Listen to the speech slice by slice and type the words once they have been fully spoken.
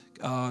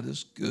God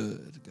is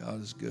good.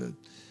 God is good.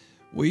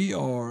 We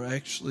are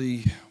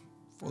actually,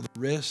 for the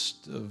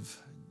rest of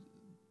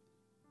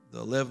the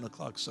 11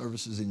 o'clock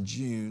services in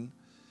June,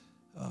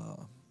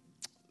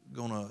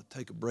 going to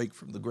take a break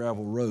from the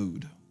gravel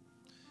road.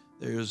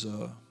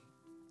 I've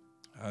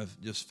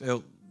just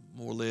felt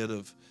more led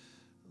of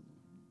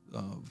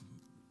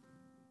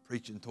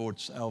preaching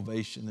towards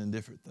salvation and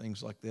different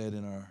things like that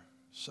in our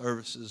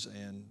services,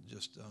 and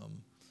just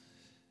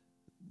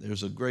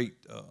there's a great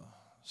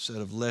set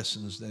of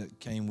lessons that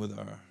came with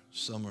our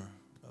summer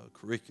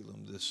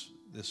curriculum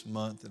this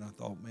month, and I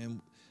thought,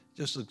 man,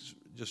 just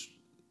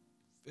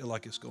feel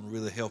like it's going to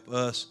really help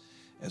us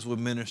as we're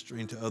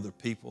ministering to other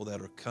people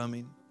that are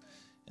coming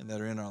and that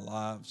are in our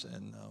lives.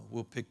 And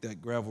we'll pick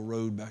that gravel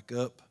road back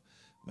up.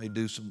 May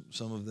do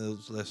some of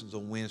those lessons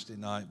on Wednesday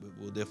night, but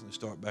we'll definitely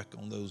start back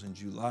on those in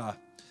July.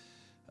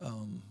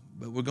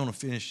 But we're going to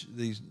finish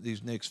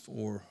these next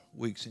 4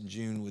 weeks in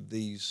June with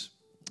these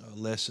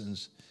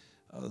lessons.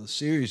 The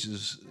series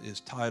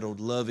is titled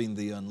Loving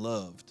the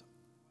Unloved.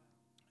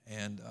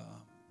 And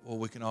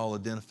we can all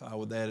identify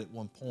with that at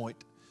one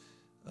point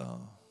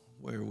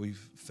where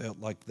we've felt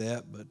like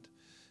that, but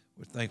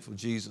we're thankful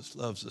Jesus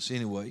loves us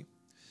anyway.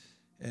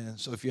 And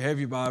so if you have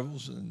your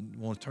Bibles and you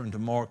want to turn to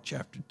Mark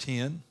chapter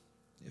 10,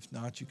 if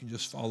not, you can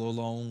just follow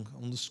along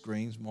on the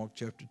screens, Mark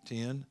chapter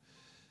 10,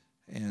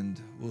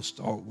 and we'll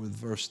start with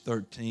verse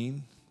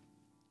 13.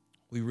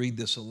 We read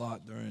this a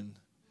lot during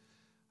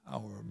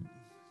our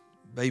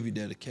baby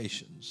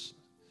dedications.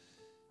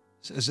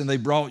 It says, "And they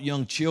brought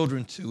young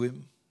children to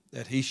him,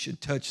 that he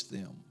should touch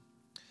them.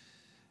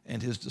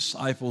 And his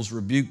disciples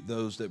rebuked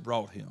those that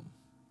brought them.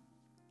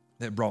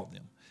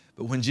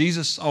 But when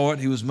Jesus saw it,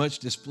 he was much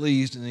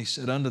displeased, and he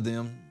said unto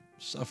them,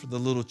 Suffer the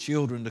little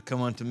children to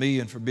come unto me,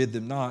 and forbid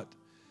them not,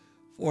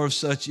 for of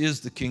such is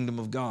the kingdom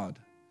of God.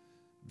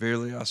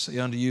 Verily I say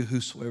unto you,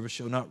 whosoever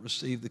shall not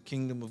receive the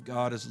kingdom of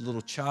God as a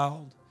little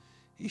child,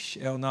 he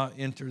shall not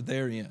enter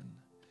therein.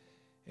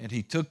 And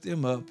he took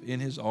them up in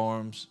his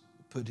arms,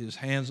 put his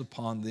hands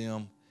upon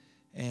them,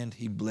 and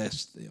he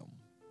blessed them."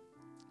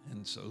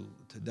 And so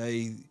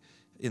today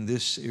in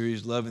this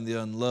series, Loving the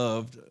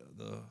Unloved,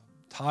 the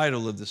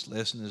title of this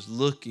lesson is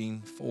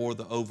Looking for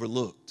the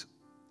Overlooked.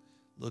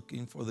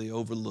 Looking for the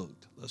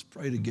overlooked. Let's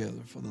pray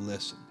together for the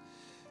lesson.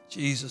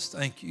 Jesus,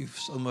 thank you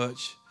so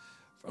much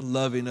for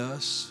loving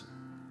us,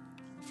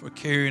 for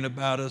caring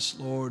about us,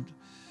 Lord.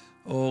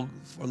 Oh,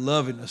 for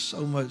loving us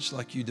so much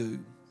like you do.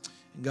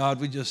 And God,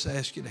 we just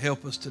ask you to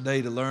help us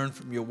today to learn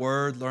from your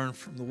word, learn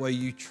from the way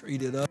you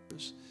treated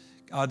others.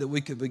 God, that we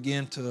could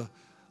begin to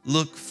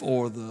look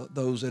for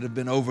those that have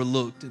been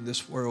overlooked in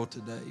this world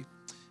today.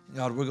 And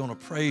God, we're going to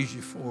praise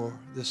you for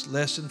this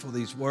lesson, for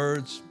these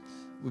words.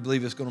 We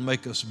believe it's going to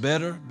make us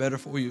better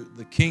for you,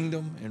 the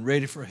kingdom, and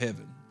ready for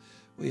heaven.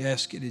 We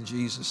ask it in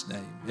Jesus'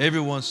 name.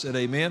 Everyone said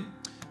amen.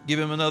 Give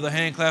him another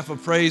hand clap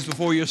of praise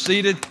before you're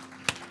seated.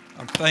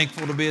 I'm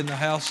thankful to be in the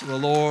house of the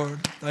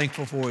Lord,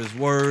 thankful for his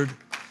word,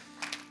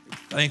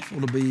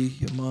 thankful to be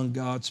among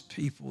God's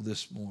people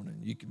this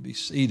morning. You can be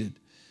seated.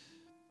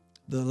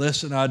 The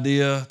lesson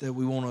idea that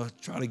we want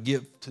to try to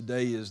get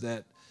today is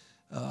that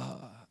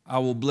I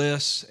will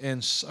bless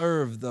and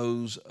serve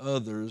those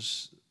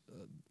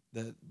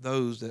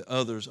that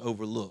others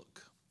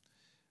overlook.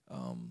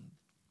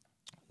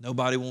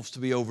 Nobody wants to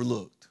be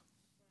overlooked.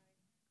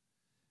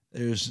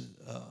 There's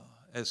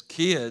as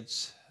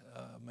kids,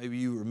 maybe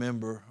you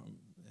remember,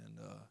 and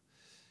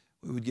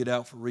we would get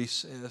out for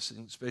recess,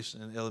 and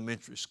especially in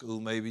elementary school,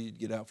 maybe you'd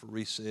get out for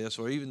recess,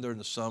 or even during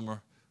the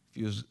summer. If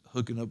you was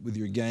hooking up with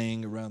your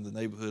gang around the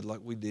neighborhood like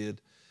we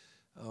did,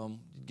 you'd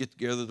get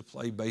together to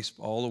play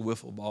baseball or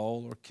wiffle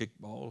ball or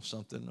kickball or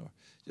something, or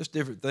just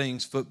different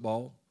things,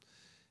 football.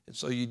 And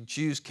so you'd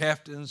choose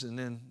captains, and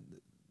then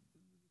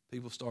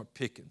people start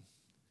picking.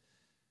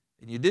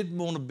 And you didn't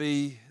want to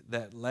be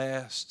that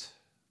last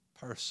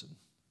person.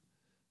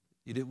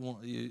 You didn't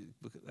want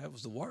because that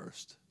was the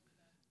worst.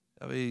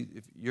 I mean,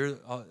 if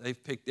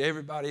they've picked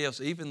everybody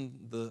else,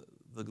 even the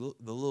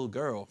little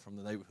girl from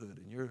the neighborhood,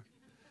 and you're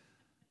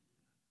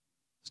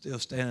still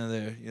standing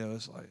there,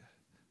 it's like,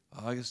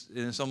 I guess,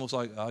 and it's almost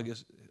like, I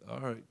guess,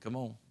 all right, come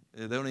on.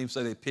 They don't even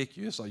say they pick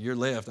you. It's like, you're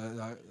left.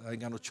 I ain't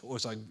got no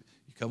choice. You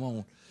come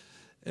on.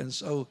 And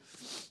so,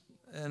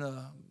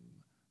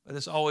 but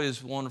it's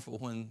always wonderful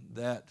when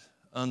that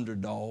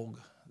underdog,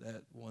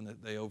 that one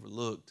that they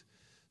overlooked,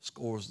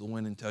 scores the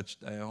winning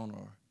touchdown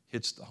or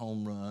hits the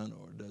home run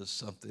or does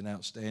something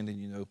outstanding,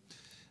 you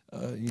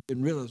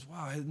didn't realize,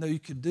 wow, I didn't know you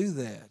could do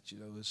that.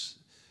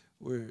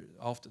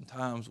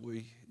 Oftentimes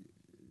we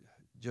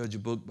judge a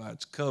book by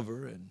its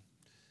cover and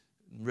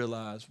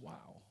realize,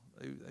 wow,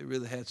 they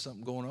really had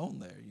something going on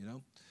there,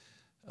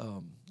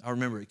 I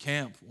remember at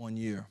camp one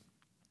year,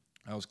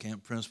 I was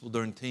camp principal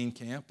during teen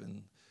camp,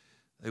 and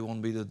they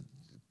wanted me to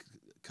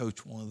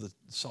coach one of the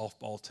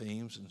softball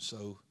teams, and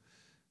so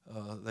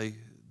the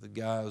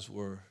guys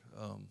were,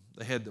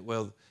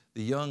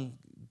 the young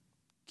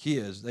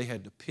kids, they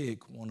had to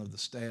pick one of the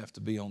staff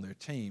to be on their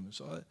team.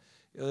 So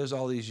there's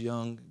all these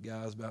young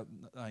guys about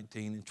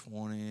 19 and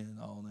 20 and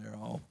all, and they're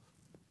all,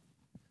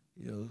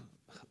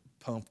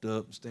 pumped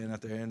up and standing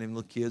out there, and them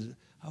little kids,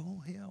 I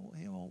want him,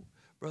 I want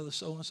brother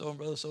so-and-so and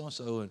brother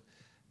so-and-so. And,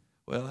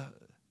 well,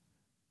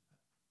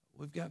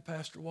 we've got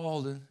Pastor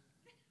Walden.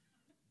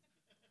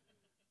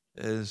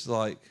 And it's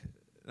like,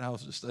 and I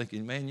was just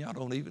thinking, man, y'all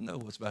don't even know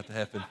what's about to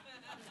happen.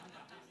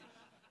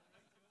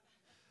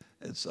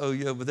 And so,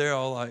 but they're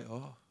all like,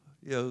 oh,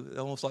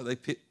 almost like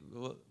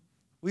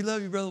we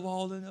love you, Brother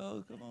Walden.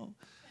 Oh, come on.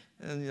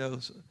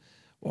 And, so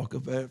walk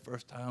up there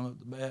first time up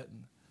the bat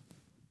and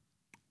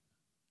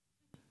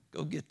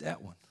go get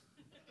that one.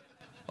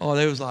 Oh,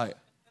 they was like,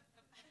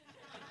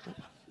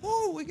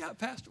 whoa, we got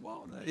Pastor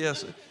Walden.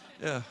 Yes,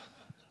 yeah.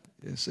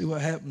 See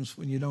what happens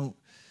when you don't,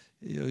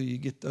 you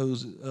get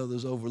those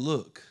others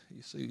overlook.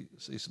 You see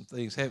some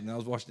things happening. I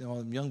was watching all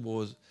them young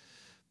boys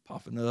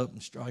popping up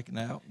and striking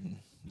out, and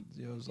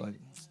it was like,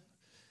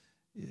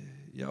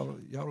 y'all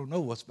don't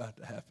know what's about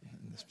to happen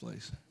in this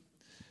place.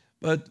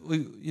 But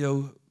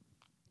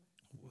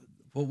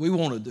what we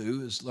want to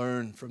do is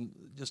learn from,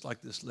 just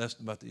like this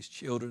lesson about these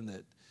children,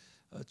 that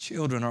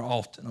children are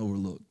often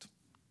overlooked.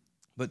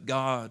 But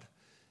God,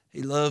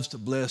 He loves to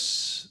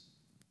bless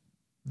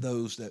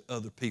those that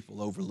other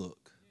people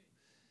overlook.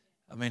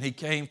 I mean, He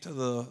came to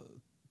the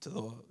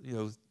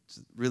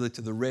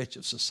wretch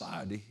of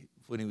society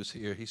when He was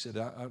here. He said,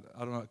 I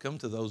do not come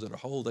to those that are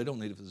whole. They don't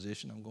need a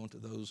physician. I'm going to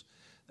those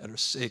that are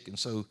sick. And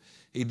so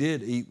He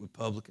did eat with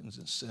publicans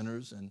and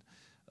sinners, and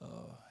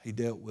He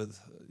dealt with,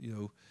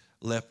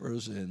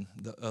 lepers and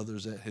the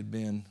others that had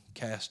been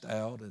cast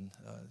out, and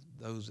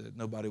those that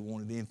nobody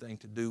wanted anything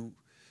to do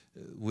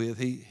with.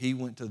 He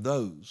went to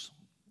those.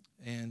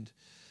 And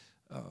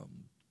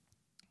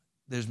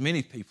there's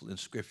many people in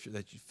Scripture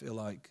that you feel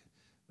like,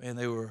 man,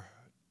 they were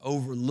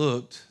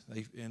overlooked,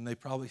 and they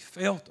probably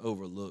felt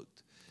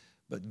overlooked,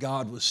 but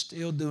God was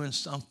still doing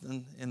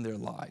something in their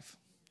life.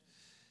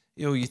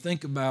 You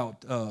think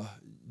about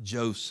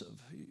Joseph.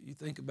 You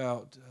think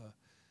about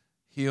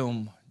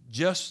him.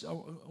 I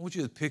want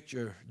you to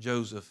picture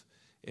Joseph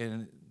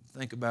and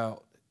think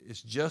about,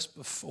 it's just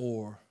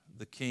before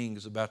the king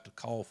is about to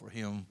call for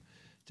him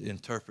to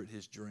interpret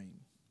his dream.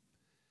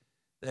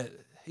 That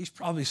he's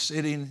probably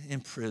sitting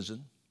in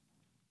prison,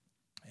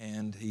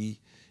 and he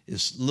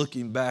is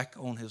looking back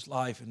on his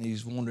life, and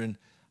he's wondering,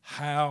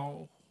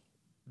 how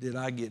did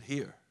I get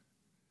here?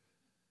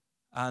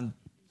 I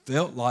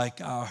felt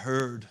like I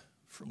heard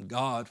from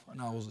God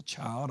when I was a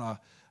child. I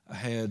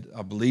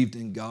believed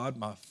in God.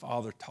 My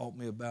father taught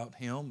me about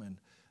Him, and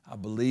I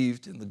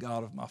believed in the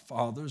God of my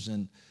fathers,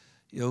 and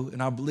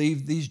I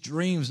believed these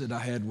dreams that I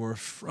had were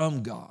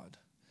from God.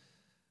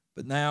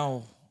 But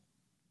now,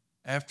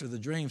 after the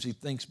dreams, he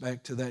thinks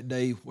back to that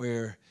day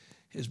where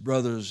his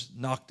brothers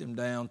knocked him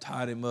down,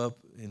 tied him up,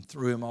 and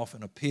threw him off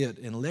in a pit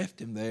and left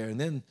him there. And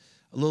then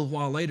a little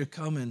while later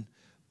come and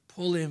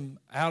pull him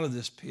out of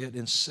this pit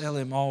and sell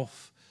him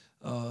off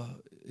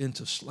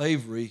into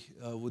slavery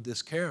with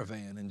this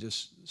caravan, and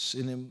just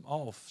send him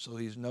off so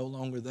he's no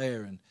longer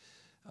there. And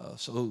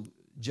so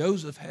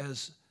Joseph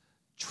has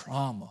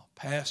trauma,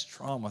 past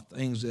trauma,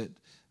 things that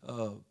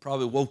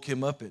probably woke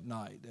him up at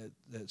night,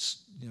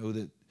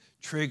 that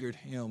triggered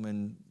him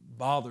and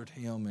bothered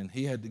him, and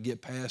he had to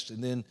get past.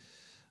 And then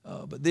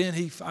but then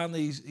he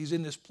finally, he's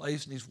in this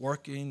place, and he's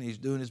working, he's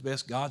doing his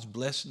best. God's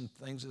blessing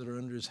things that are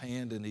under his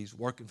hand, and he's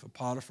working for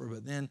Potiphar.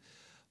 But then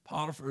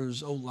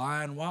Potiphar's old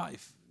lying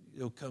wife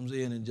comes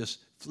in and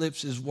just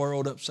flips his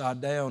world upside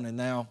down, and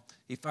now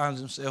he finds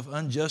himself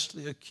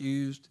unjustly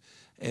accused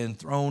and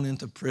thrown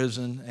into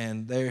prison,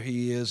 and there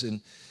he is.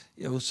 And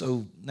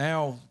so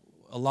now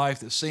a life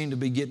that seemed to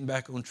be getting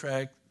back on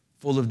track,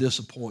 full of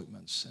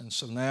disappointments. And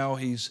so now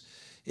he's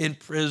in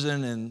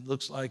prison, and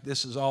looks like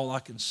this is all I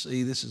can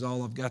see. This is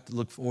all I've got to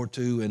look forward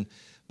to.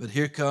 But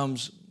here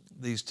comes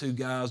these two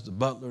guys, the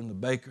butler and the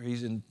baker.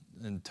 He's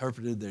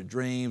interpreted their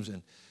dreams,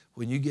 and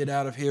when you get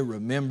out of here,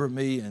 remember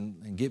me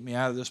and get me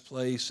out of this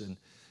place. And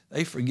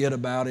they forget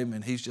about him,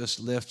 and he's just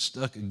left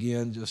stuck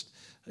again. Just,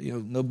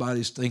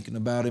 nobody's thinking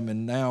about him.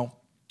 And now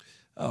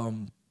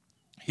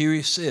here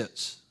he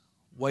sits,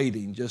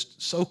 waiting,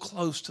 just so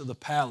close to the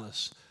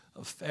palace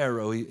of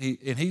Pharaoh.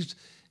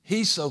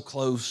 He's so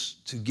close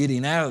to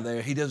getting out of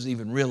there, he doesn't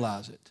even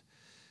realize it.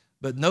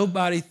 But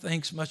nobody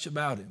thinks much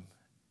about him.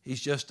 He's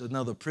just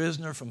another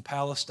prisoner from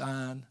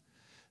Palestine.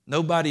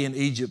 Nobody in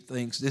Egypt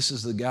thinks this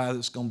is the guy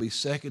that's going to be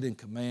second in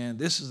command.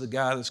 This is the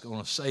guy that's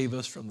going to save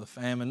us from the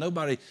famine.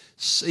 Nobody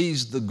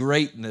sees the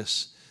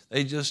greatness.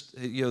 They just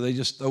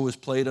throw his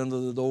plate under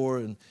the door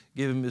and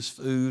give him his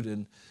food,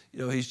 and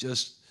he's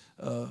just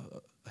a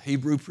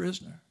Hebrew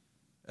prisoner.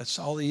 That's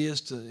all he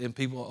is and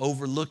people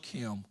overlook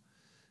him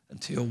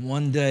until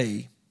one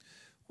day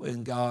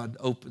when God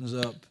opens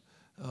up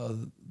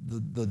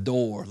the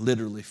door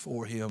literally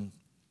for him.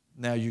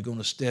 Now you're going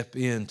to step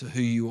into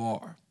who you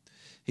are.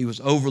 He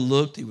was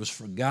overlooked. He was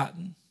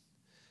forgotten,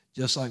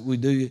 just like we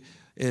do.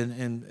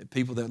 And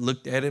people that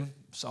looked at him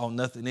saw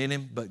nothing in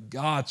him, but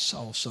God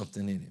saw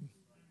something in him.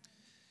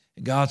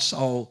 And God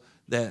saw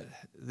that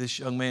this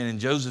young man, and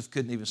Joseph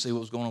couldn't even see what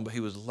was going on, but he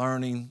was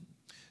learning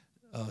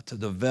to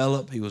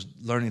develop. He was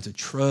learning to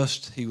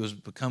trust. He was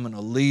becoming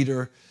a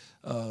leader.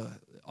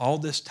 All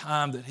this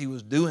time that he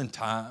was doing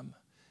time,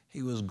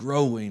 he was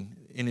growing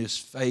in his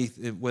faith.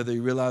 Whether he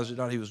realized it or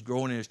not, he was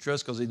growing in his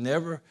trust, because he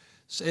never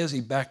says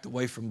he backed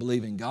away from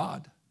believing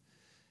God.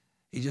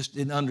 He just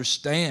didn't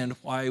understand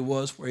why he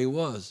was where he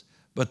was.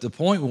 But the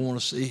point we want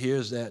to see here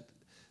is that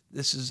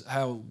this is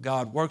how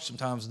God works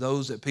sometimes.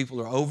 Those that people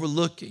are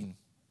overlooking,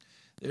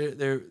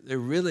 they're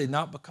really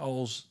not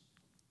because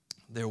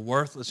they're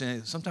worthless.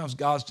 And sometimes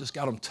God's just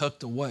got them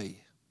tucked away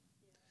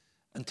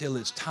until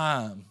it's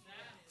time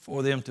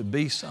for them to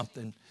be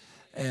something.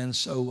 And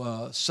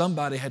so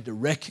somebody had to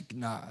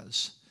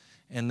recognize,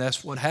 and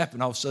that's what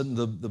happened. All of a sudden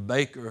the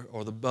baker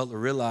or the butler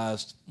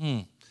realized,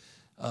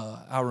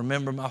 I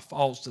remember my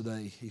faults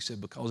today. He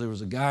said, because there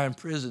was a guy in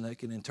prison that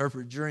can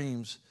interpret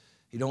dreams.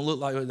 He don't look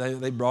like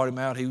they brought him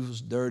out. He was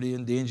dirty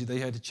and dingy. They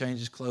had to change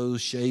his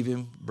clothes, shave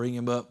him, bring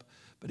him up.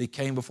 But he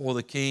came before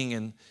the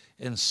king,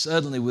 and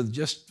suddenly,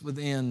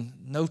 within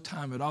no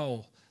time at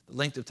all, the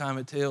length of time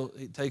it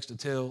takes to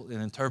tell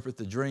and interpret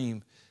the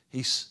dream,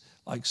 he's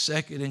like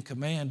second in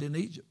command in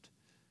Egypt.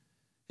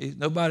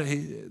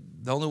 The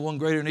only one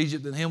greater in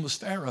Egypt than him was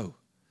Pharaoh.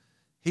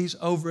 He's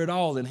over it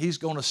all, and he's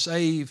going to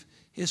save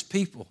his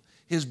people.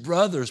 His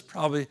brothers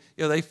probably,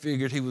 they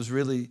figured he was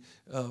really,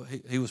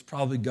 he was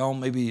probably gone.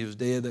 Maybe he was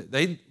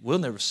dead. We'll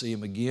never see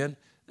him again.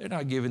 They're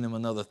not giving him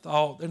another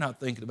thought. They're not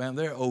thinking about him.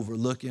 They're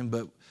overlooking.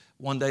 But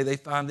one day they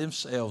find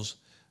themselves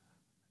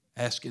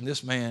asking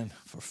this man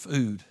for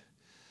food.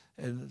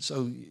 And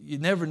so you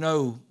never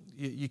know.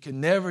 You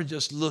can never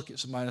just look at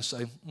somebody and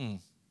say,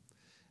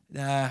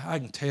 nah, I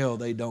can tell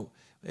they don't.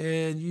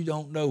 And you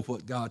don't know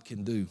what God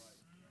can do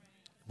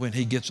when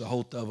he gets a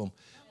hold of them.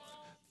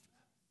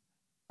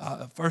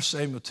 1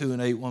 Samuel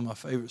 2:8, one of my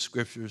favorite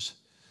scriptures,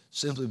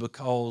 simply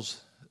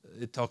because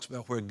it talks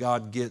about where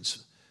God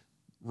gets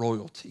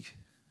royalty.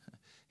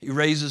 He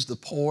raises the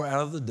poor out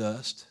of the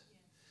dust.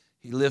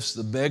 He lifts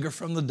the beggar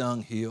from the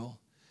dunghill,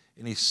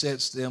 and he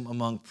sets them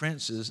among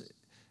princes,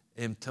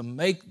 and to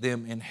make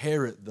them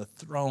inherit the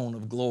throne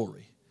of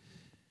glory.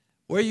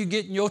 Where are you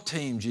getting your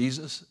team,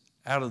 Jesus?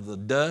 Out of the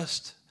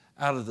dust,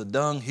 out of the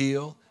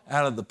dunghill,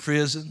 out of the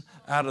prison,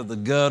 out of the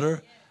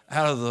gutter,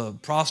 out of the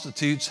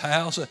prostitute's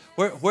house.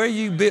 Where are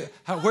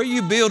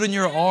you building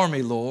your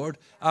army, Lord?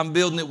 I'm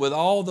building it with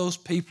all those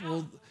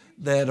people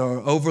that are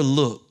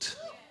overlooked.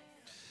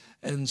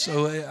 And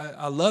so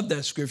I love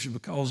that scripture,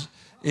 because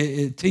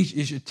it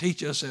should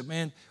teach us that,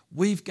 man,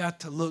 we've got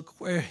to look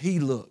where he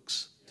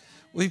looks.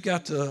 We've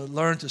got to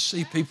learn to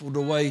see people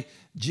the way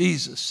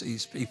Jesus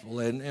sees people.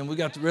 And we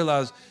got to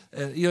realize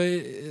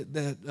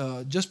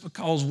that just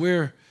because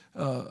we're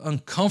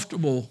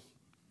uncomfortable,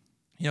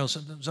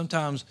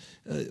 sometimes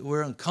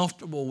we're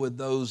uncomfortable with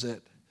those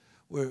that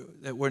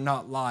we're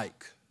not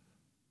like.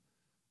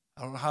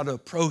 I don't know how to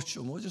approach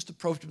them. We'll just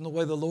approach them the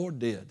way the Lord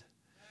did.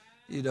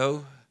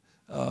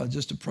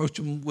 Just approach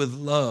them with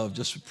love.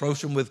 Just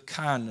approach them with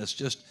kindness.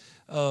 Just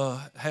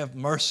have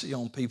mercy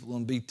on people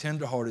and be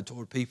tenderhearted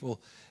toward people.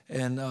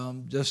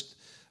 And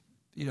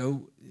you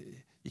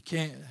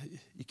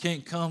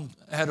can't come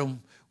at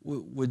them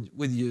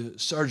with your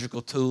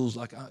surgical tools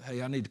like,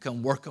 hey, I need to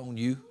come work on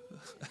you.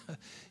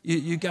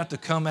 You got to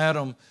come at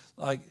them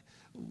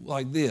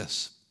like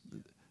this.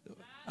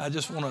 I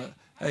just want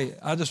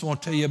to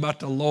tell you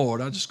about the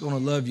Lord. I'm just going to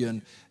love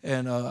you,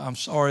 and I'm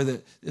sorry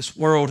that this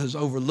world has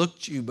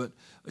overlooked you, but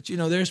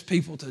there's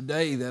people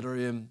today that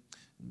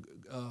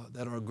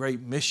are great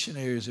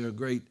missionaries. They're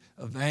great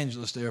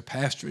evangelists. They're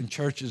pastoring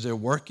churches. They're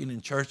working in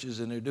churches,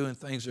 and they're doing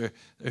things. They're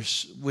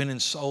winning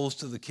souls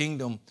to the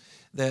kingdom.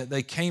 That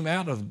they came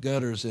out of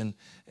gutters and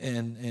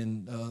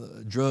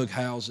drug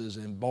houses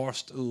and bar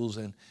stools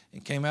and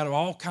came out of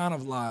all kind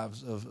of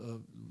lives of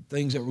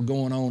things that were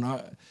going on.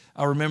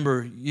 I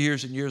remember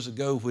years and years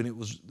ago when it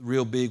was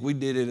real big. We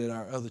did it at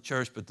our other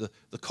church, but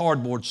the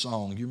cardboard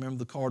song. You remember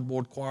the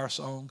cardboard choir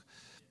song?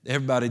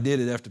 Everybody did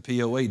it after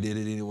POA did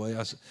it anyway.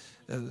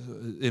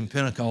 In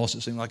Pentecost,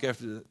 it seemed like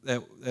after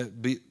that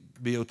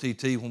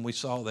BOTT, when we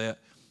saw that,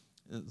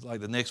 it was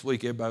like the next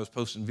week everybody was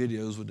posting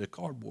videos with their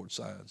cardboard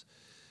signs.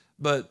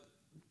 But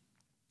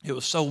it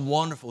was so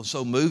wonderful,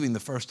 so moving the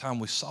first time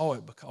we saw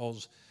it,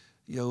 because,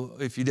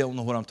 if you don't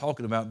know what I'm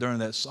talking about, during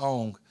that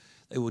song,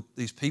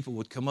 these people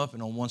would come up,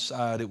 and on one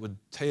side it would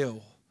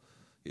tell,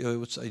 it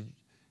would say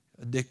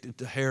addicted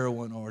to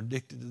heroin or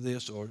addicted to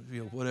this or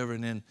whatever,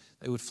 and then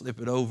they would flip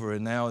it over,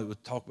 and now it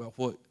would talk about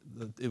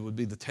it would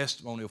be the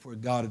testimony of where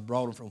God had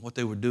brought them from, what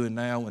they were doing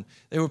now. And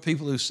there were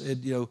people who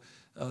said, they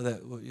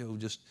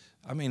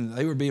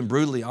were being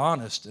brutally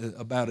honest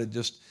about it.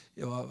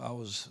 I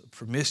was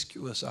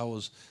promiscuous. I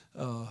was,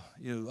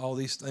 all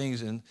these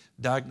things, and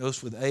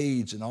diagnosed with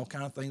AIDS and all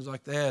kind of things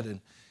like that. And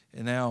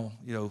now,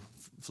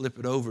 flip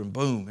it over and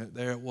boom,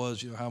 there it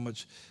was,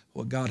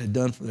 what God had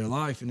done for their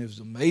life. And it was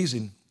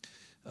amazing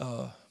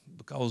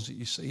because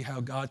you see how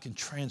God can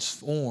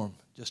transform,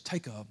 just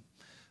take a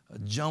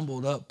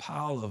jumbled up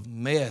pile of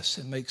mess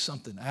and make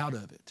something out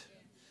of it.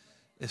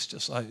 It's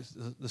just like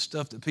the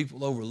stuff that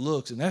people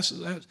overlook. And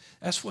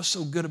that's what's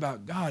so good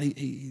about God.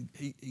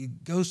 He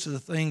goes to the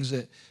things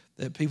that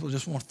people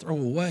just want to throw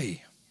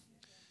away.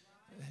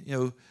 You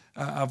know,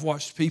 I've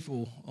watched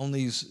people on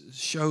these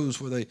shows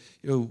where they,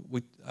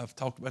 I've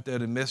talked about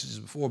that in messages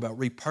before about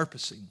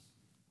repurposing.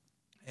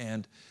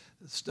 And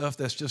stuff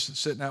that's just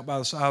sitting out by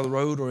the side of the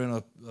road or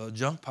in a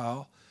junk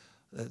pile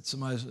that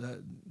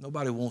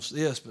nobody wants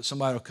this, but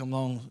somebody will come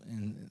along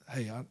and,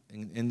 hey,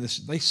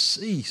 they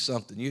see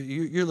something.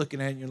 You're looking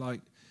at it and you're like,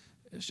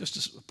 it's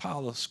just a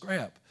pile of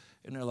scrap.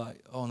 And they're like,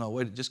 oh, no,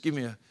 wait, just give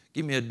me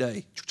a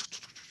day.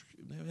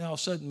 And all of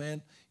a sudden,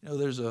 man,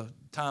 there's a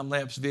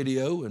time-lapse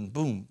video, and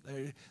boom,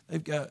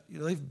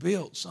 they've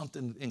built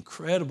something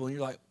incredible. And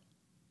you're like,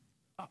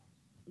 oh,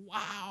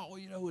 wow,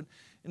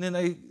 and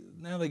then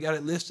now they got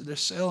it listed. They're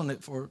selling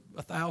it for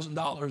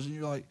 $1,000, and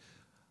you're like,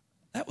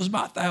 that was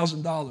my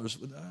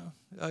 $1,000,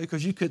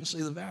 because you couldn't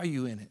see the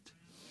value in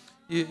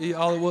it.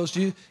 All it was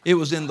to you, it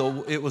was in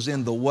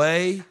the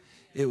way.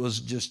 It was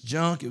just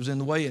junk. It was in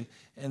the way,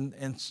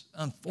 and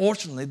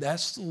unfortunately,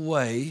 that's the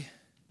way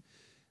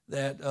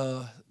that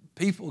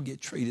people get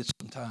treated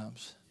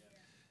sometimes.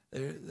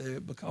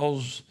 They're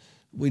because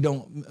we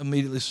don't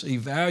immediately see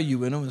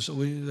value in them, and so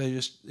they're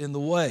just in the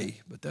way.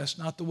 But that's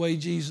not the way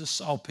Jesus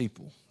saw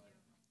people.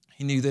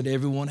 He knew that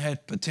everyone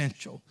had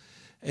potential.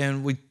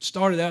 And we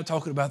started out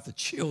talking about the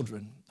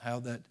children, how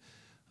that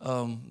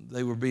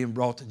they were being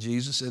brought to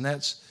Jesus. And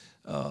that's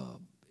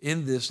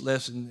in this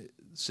lesson,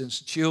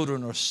 since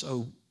children are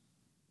so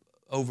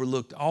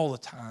overlooked all the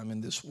time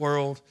in this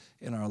world,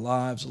 in our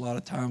lives, a lot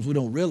of times we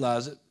don't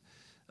realize it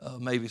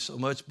maybe so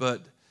much,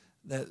 but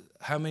that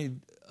how many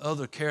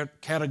other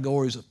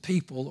categories of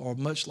people are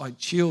much like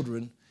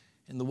children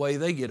in the way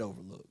they get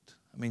overlooked.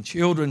 I mean,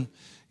 children,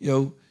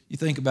 you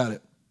think about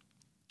it.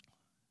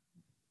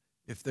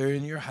 If they're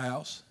in your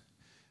house,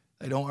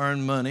 they don't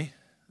earn money.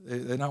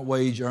 They're not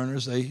wage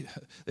earners.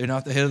 They're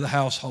not the head of the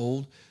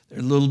household.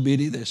 They're little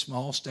bitty. They're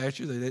small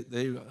stature.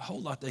 They a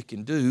whole lot they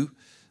can do.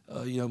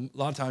 A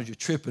lot of times you're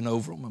tripping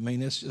over them. I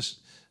mean, it's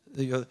just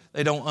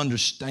they don't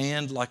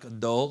understand like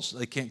adults.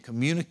 They can't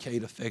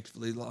communicate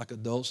effectively like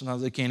adults.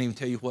 Sometimes they can't even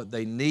tell you what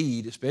they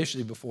need,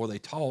 especially before they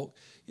talk.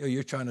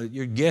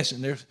 You're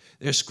guessing.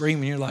 They're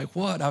screaming. You're like,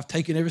 what? I've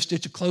taken every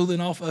stitch of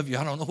clothing off of you.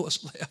 I don't know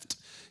what's left.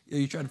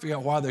 You're trying to figure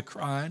out why they're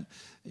crying,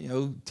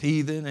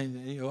 teething,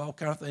 and all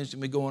kind of things can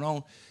be going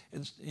on.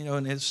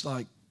 And it's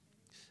like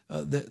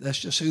that's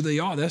just who they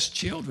are. That's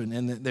children,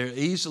 and they're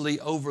easily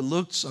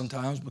overlooked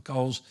sometimes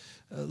because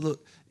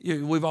look,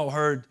 we've all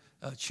heard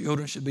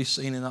children should be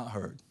seen and not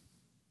heard.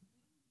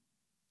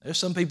 There's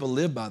some people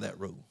live by that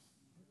rule,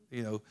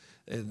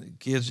 and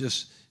kids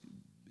just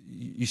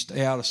you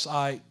stay out of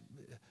sight.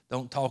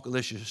 Don't talk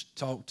unless you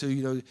talk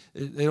to.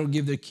 They don't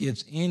give their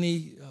kids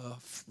any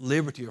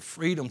liberty or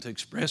freedom to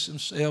express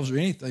themselves or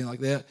anything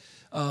like that.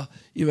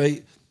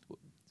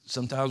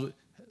 Sometimes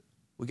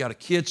we got a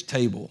kids'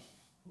 table.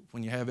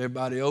 When you have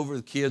everybody over,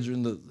 the kids are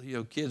in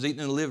the kids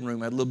eating in the living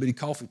room at a little bitty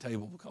coffee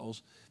table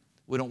because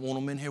we don't want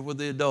them in here with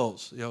the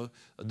adults.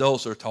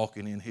 Adults are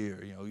talking in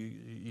here.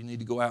 You need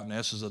to go out, and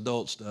this is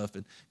adult stuff,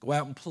 and go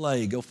out and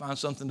play. Go find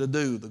something to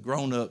do. The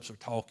grown-ups are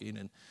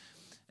talking,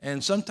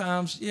 and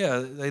sometimes,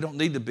 they don't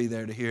need to be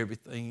there to hear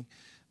everything.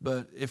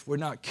 But if we're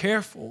not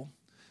careful,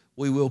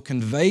 we will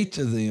convey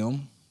to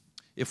them,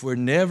 if we're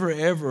never,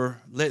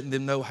 ever letting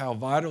them know how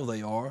vital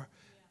they are,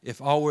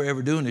 if all we're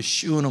ever doing is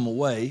shooing them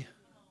away,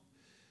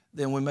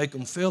 then we make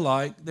them feel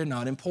like they're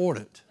not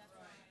important.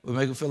 We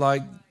make them feel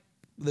like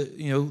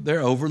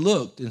they're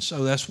overlooked. And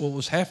so that's what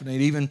was happening.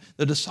 Even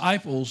the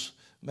disciples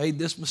made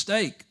this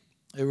mistake.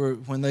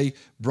 When they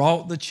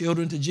brought the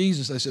children to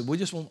Jesus, they said, we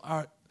just want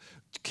our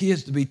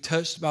kids to be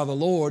touched by the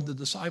Lord. The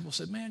disciples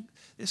said, man,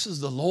 this is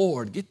the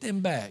Lord. Get them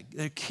back.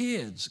 They're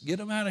kids. Get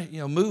them out of,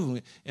 move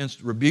them. And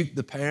rebuke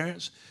the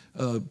parents.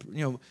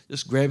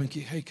 Just grabbing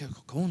kids. Hey,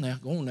 go on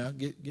now.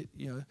 Get.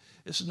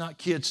 This is not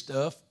kid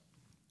stuff.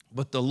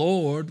 But the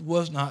Lord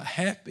was not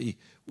happy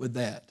with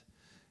that.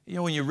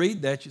 When you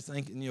read that, you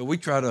think, we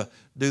try to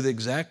do the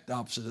exact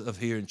opposite of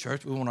here in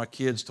church. We want our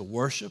kids to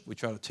worship. We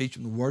try to teach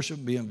them to worship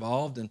and be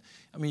involved. And,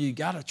 you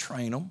got to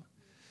train them.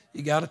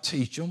 You got to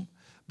teach them.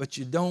 But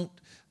you don't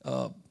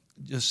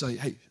just say,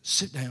 hey,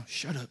 sit down,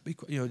 shut up, be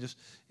quiet.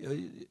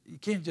 You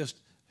can't just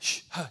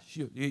hush.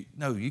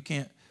 No, you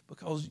can't,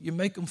 because you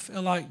make them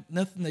feel like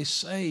nothing they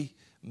say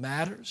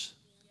matters,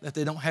 that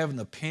they don't have an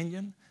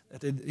opinion, that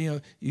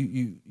they,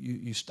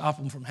 you stop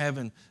them from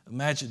having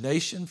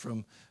imagination,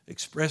 from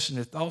expressing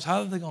their thoughts.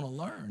 How are they going to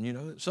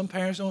learn? Some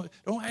parents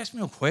don't ask me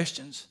no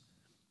questions.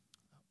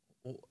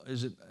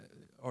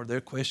 Are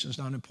their questions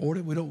not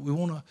important? We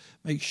want to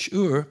make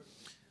sure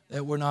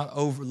that we're not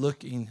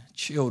overlooking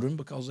children,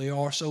 because they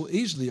are so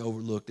easily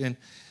overlooked. And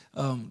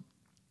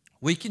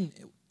we can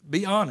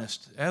be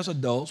honest as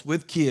adults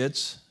with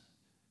kids.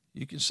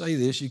 You can say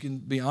this. You can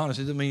be honest.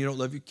 It doesn't mean you don't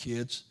love your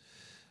kids.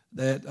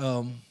 That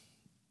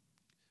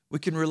we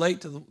can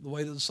relate to the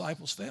way the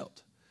disciples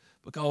felt,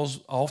 because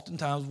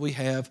oftentimes we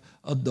have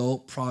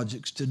adult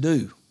projects to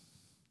do.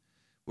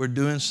 we're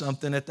doing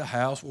something at the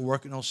house, we're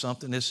working on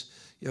something.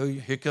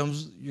 Here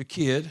comes your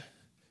kid,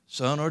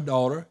 son or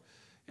daughter,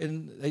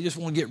 and they just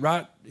want to get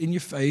right in your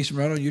face and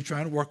right on you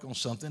trying to work on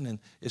something, and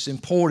it's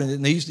important. It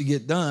needs to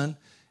get done,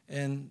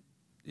 and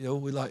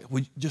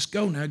we just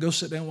go now. Go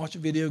sit down, watch a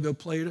video, go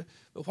play it.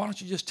 But why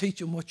don't you just teach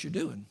them what you're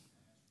doing?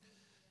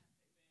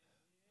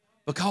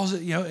 Because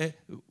I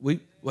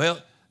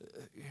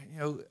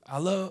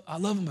love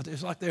them, but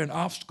it's like they're an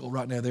obstacle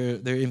right now.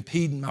 They're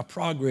impeding my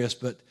progress.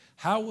 But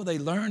how will they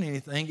learn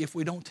anything if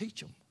we don't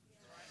teach them?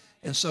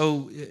 And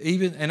so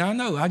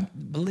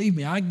believe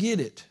me, I get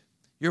it.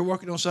 You're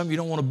working on something, you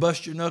don't want to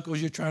bust your knuckles,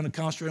 you're trying to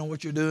concentrate on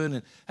what you're doing,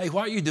 and hey,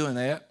 why are you doing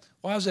that?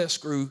 Why does that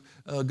screw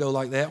go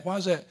like that? Why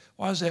is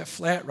that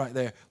flat right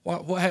there?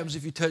 What happens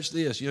if you touch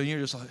this? You're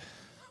just like,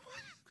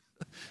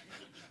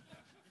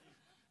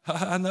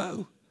 I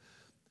know.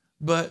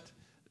 But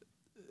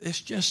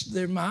it's just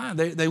their mind.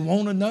 They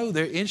want to know.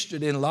 They're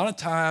interested in. A lot of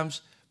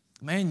times,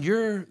 man,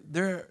 you're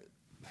their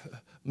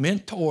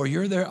mentor.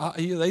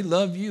 They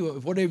love you.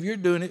 Whatever you're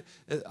doing,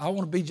 I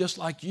want to be just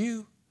like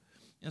you.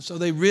 And so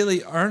they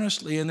really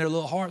earnestly in their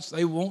little hearts,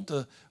 they want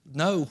to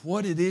know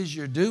what it is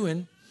you're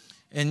doing.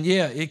 And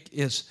it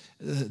is.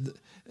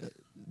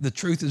 The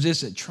truth is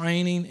this, that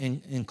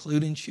training,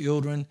 including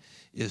children,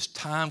 is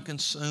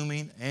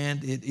time-consuming,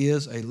 and it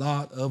is a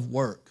lot of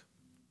work.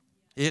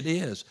 It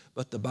is.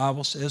 But the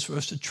Bible says for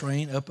us to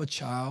train up a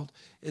child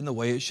in the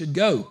way it should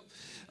go.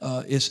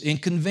 It's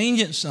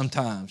inconvenient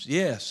sometimes,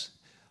 yes.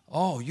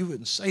 Oh, you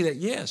wouldn't say that.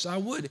 Yes, I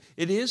would.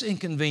 It is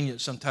inconvenient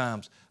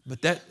sometimes,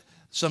 but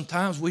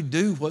sometimes we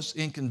do what's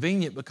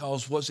inconvenient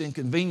because what's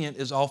inconvenient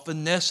is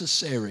often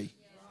necessary.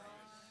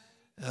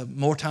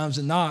 More times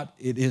than not,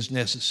 it is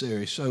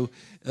necessary. So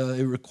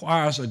it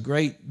requires a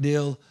great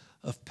deal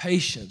of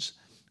patience.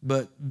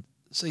 But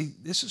see,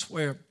 this is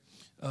where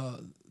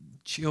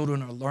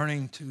children are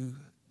learning to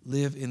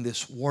live in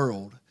this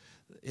world.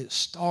 It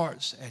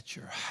starts at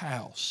your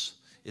house.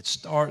 It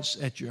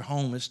starts at your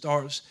home. It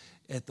starts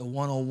at the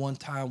one-on-one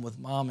time with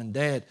mom and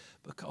dad.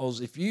 Because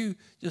if you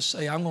just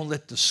say, I'm going to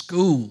let the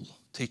school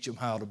teach them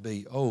how to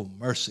be, oh,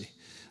 mercy.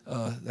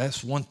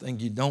 That's one thing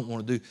you don't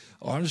want to do.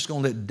 Or I'm just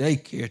going to let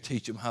daycare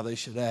teach them how they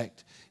should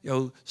act.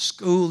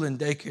 School and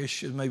daycare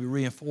should maybe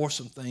reinforce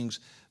some things.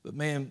 But,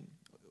 man,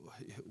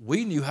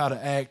 we knew how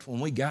to act when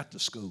we got to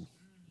school.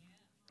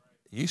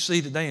 You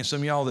see today, and some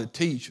of y'all that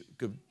teach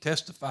could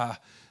testify,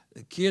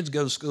 the kids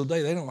go to school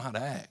today, they don't know how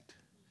to act.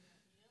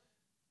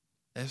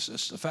 That's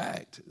just a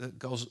fact,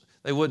 because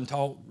they wouldn't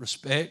taught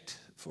respect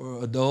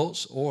for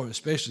adults or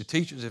especially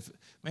teachers.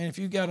 If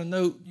you got a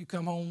note, you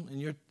come home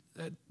and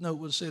that note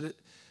would have said it.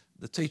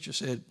 The teacher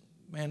said,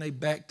 man, they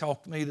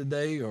back-talked me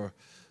today, or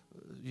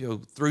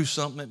threw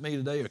something at me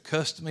today, or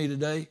cussed me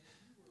today.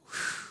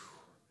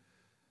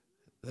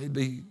 They'd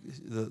be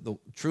the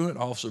truant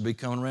officer would be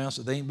coming around,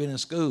 so they ain't been in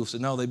school. So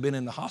no, they've been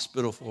in the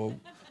hospital for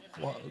a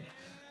while,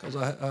 because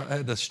I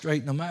had to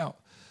straighten them out.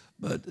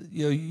 But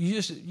you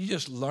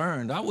just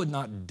learned. I would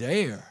not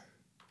dare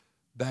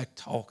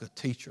back-talk a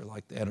teacher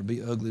like that or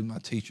be ugly to my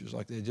teachers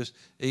like that. Just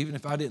even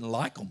if I didn't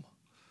like them.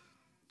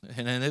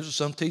 And then there was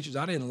some teachers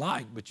I didn't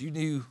like, but you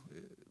knew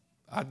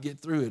I'd get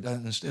through it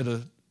instead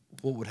of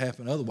what would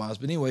happen otherwise.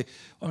 But anyway,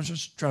 what I'm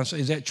just trying to say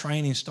is that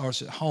training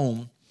starts at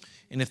home.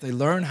 And if they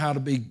learn how to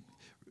be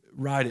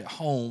right at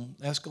home,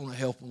 that's going to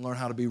help them learn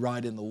how to be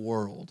right in the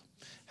world,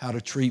 how to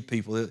treat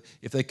people.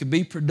 If they can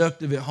be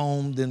productive at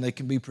home, then they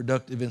can be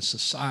productive in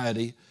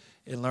society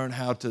and learn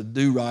how to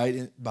do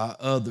right by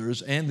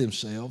others and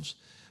themselves.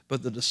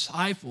 But the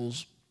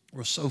disciples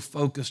were so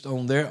focused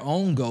on their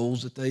own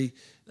goals that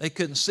they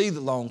couldn't see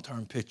the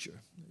long-term picture.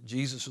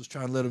 Jesus was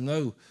trying to let them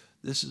know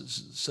this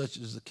is such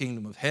as the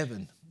kingdom of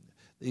heaven.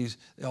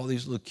 All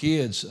these little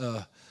kids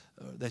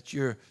that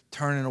you're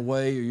turning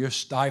away, or you're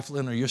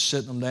stifling, or you're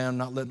sitting them down,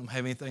 not letting them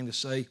have anything to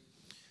say.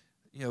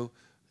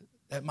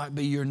 That might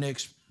be your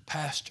next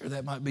pastor.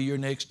 That might be your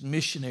next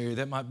missionary.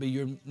 That might be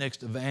your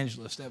next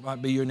evangelist. That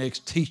might be your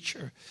next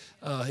teacher.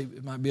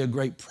 It might be a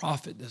great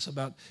prophet. That's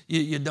about,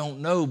 you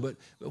don't know, but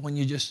when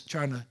you're just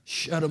trying to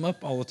shut them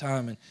up all the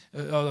time.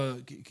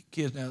 And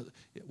kids now,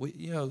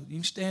 you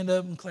can stand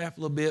up and clap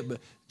a little bit, but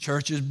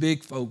church is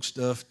big folk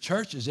stuff.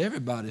 Church is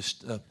everybody's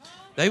stuff.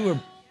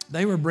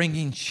 They were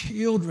bringing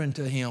children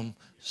to him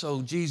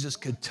so Jesus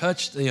could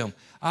touch them.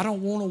 I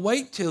don't want to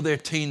wait till they're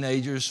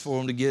teenagers for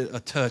them to get a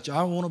touch.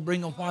 I want to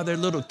bring them while they're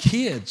little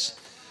kids.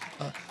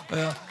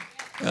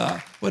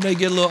 When they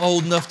get a little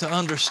old enough to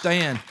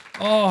understand.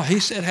 Oh,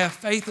 he said have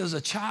faith as a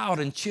child,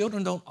 and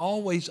children don't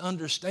always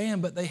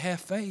understand, but they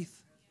have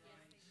faith.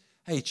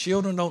 Hey,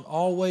 children don't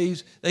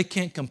always, they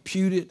can't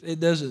compute it. It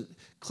doesn't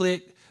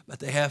click, but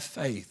they have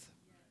faith.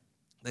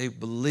 They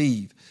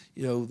believe,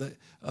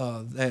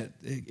 that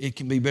it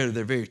can be better.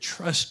 They're very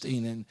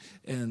trusting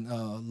and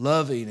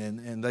loving,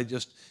 and they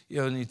just,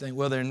 and you think,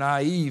 well, they're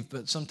naive,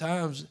 but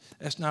sometimes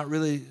that's not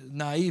really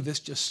naive. It's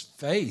just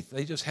faith.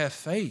 They just have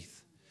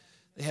faith.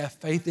 They have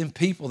faith in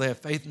people. They have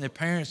faith in their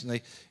parents,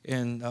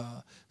 and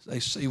they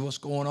see what's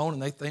going on,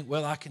 and they think,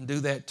 well, I can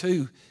do that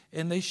too,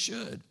 and they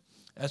should.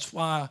 That's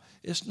why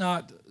it's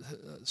not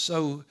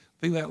so,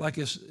 people act like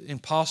it's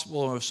impossible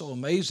or so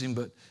amazing,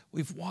 but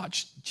we've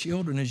watched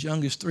children as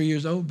young as 3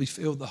 years old be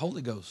filled with the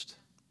Holy Ghost.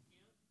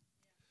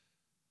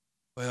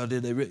 Well,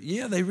 did they?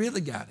 Yeah, they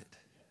really got it.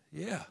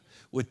 Yeah,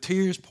 with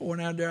tears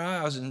pouring out of their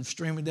eyes and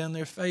streaming down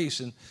their face,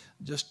 and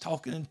just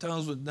talking in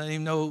tongues. They didn't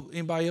even know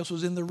anybody else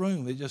was in the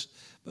room. They just,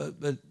 but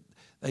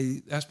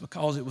that's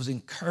because it was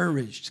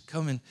encouraged.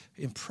 Come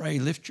and pray.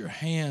 Lift your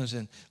hands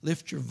and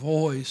lift your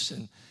voice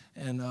and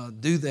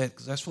do that,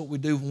 because that's what we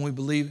do when we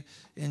believe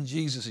in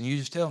Jesus. And you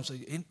just tell them,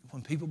 say,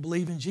 when people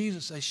believe in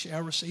Jesus, they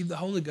shall receive the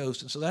Holy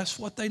Ghost. And so that's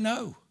what they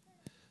know.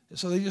 And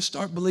so they just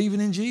start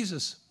believing in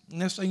Jesus. And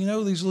next thing you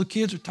know, these little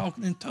kids are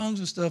talking in tongues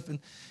and stuff,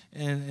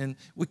 and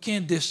we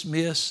can't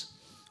dismiss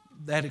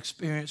that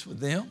experience with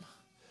them.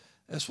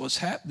 That's what's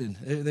happening.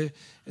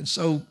 And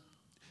so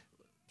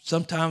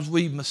sometimes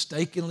we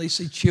mistakenly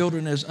see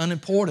children as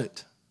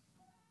unimportant.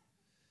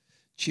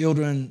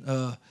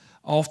 Children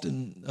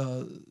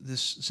often,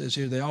 this says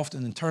here, they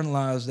often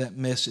internalize that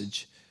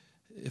message.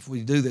 If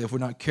we do that, if we're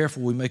not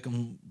careful, we make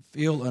them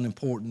feel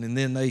unimportant, and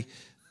then they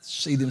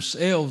see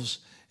themselves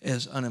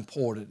as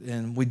unimportant,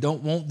 and we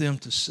don't want them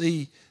to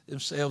see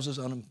themselves as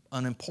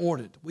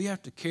unimportant. We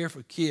have to care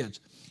for kids.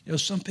 You know,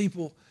 some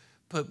people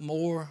put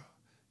more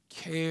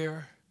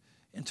care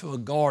into a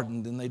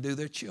garden than they do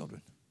their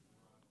children.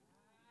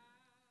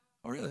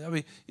 Oh, really? I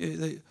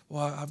mean,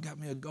 I've got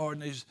me a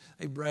garden.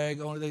 They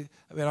brag on it.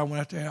 I went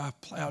out there, I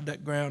plowed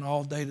that ground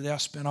all day today. I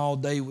spent all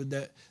day with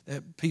that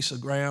piece of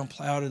ground,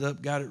 plowed it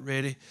up, got it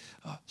ready,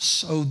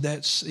 sowed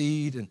that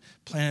seed and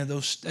planted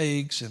those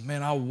stakes. And,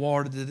 man, I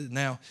watered it.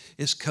 Now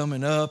it's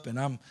coming up, and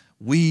I'm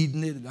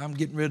weeding it, and I'm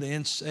getting rid of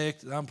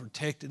insects, and I'm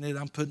protecting it.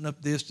 I'm putting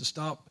up this to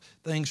stop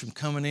things from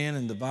coming in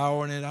and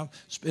devouring it. I'm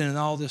spending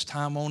all this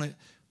time on it.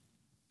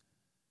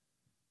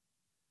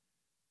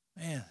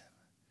 Man.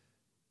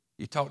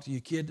 You talk to your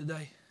kid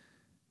today?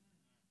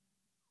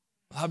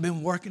 I've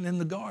been working in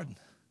the garden.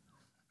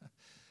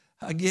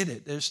 I get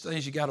it. There's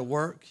things you got to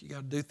work. You got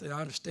to do things. I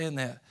understand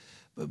that.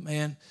 But,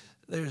 man,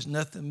 there's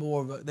nothing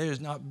more. There's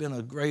not been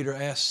a greater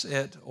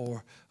asset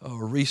or a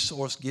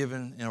resource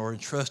given or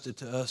entrusted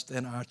to us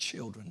than our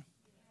children.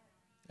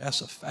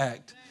 That's a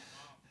fact.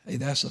 Hey,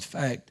 that's a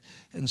fact.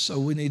 And so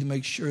we need to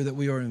make sure that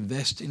we are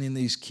investing in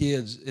these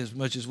kids as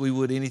much as we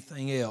would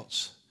anything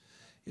else.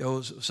 You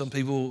know, some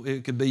people,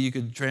 it could be, you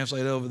could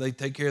translate over, they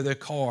take care of their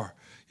car.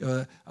 You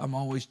know, I'm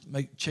always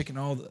checking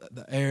all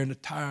the air in the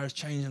tires,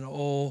 changing the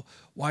oil,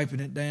 wiping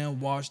it down,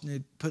 washing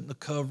it, putting the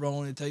cover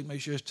on it, make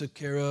sure it's took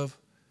care of.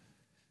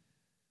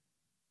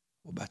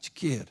 What about your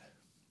kid?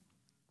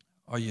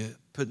 Are you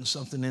putting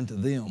something into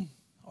them?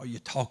 Are you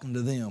talking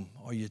to them?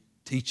 Are you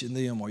teaching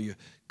them? Are you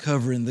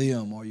covering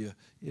them? Are you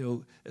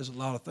know, there's a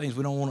lot of things.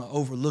 We don't want to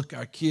overlook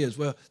our kids.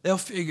 Well, they'll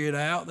figure it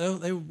out.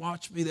 They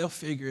watch me. They'll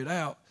figure it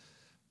out.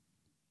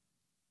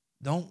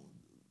 Don't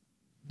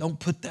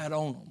put that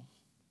on them.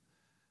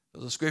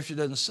 Because the scripture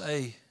doesn't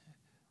say,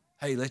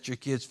 hey, let your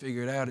kids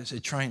figure it out. It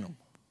said train them.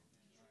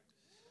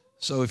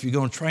 So if you're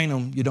going to train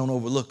them, you don't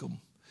overlook them.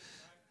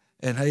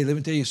 And, hey, let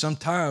me tell you,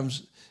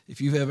 sometimes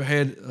if you've ever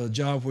had a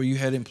job where you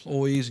had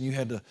employees and you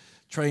had to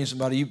train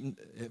somebody,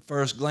 at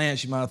first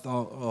glance you might have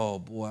thought, oh,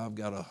 boy, I've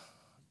got a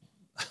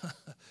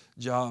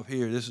job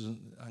here.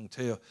 I can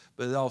tell.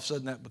 But all of a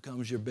sudden that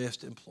becomes your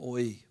best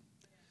employee.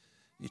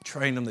 You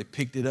train them, they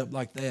picked it up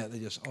like that. They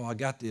just, I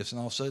got this. And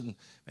all of a sudden,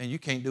 man, you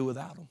can't do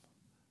without them.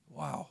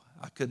 Wow,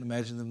 I couldn't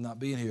imagine them not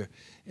being here.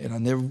 And I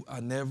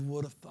never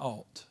would have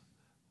thought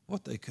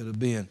what they could have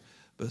been.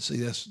 But see,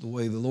 that's the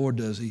way the Lord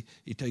does.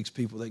 He takes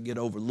people that get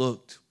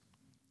overlooked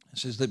and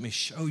says, let me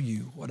show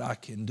you what I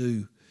can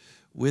do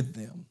with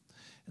them.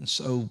 And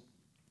so,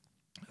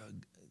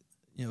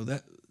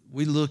 that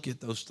we look at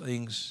those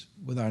things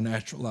with our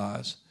natural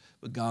eyes,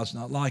 but God's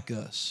not like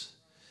us.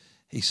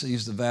 He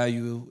sees the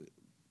value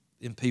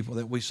in people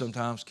that we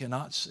sometimes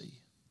cannot see.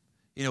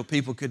 You know,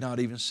 people could not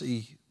even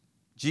see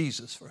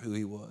Jesus for who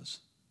he was.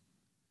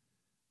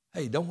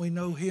 Hey, don't we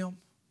know him?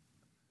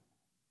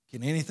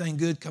 Can anything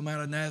good come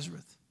out of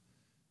Nazareth?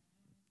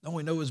 Don't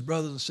we know his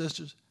brothers and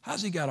sisters?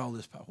 How's he got all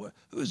this power?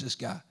 Who is this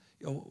guy?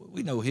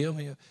 We know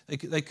him.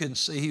 They couldn't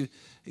see.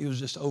 He was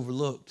just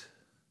overlooked.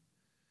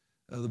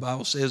 The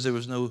Bible says there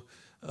was no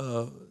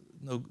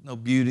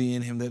beauty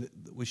in him that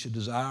we should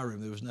desire him.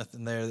 There was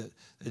nothing there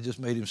that just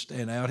made him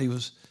stand out.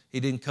 He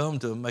didn't come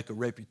to make a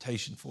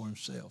reputation for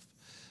himself.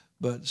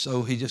 But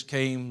so he just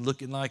came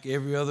looking like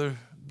every other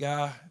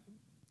guy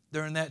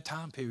during that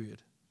time period.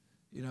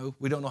 You know,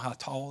 we don't know how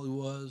tall he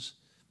was,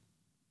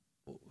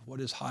 what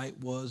his height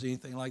was,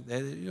 anything like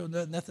that. You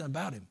know, nothing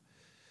about him,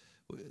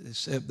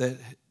 except that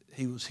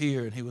he was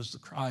here and he was the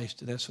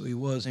Christ, and that's who he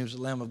was. And he was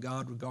the Lamb of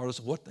God, regardless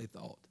of what they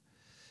thought.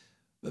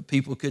 But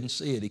people couldn't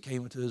see it. He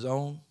came into his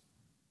own.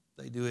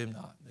 They knew him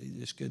not.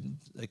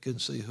 They couldn't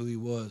see who he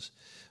was.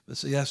 But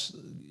see, that's,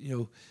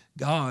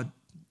 God,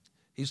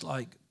 he's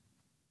like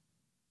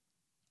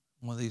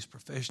one of these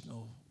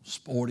professional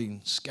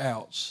sporting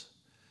scouts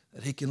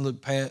that he can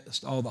look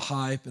past all the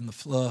hype and the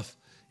fluff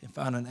and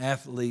find an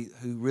athlete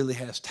who really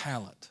has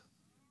talent.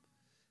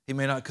 He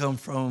may not come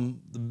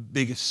from the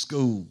biggest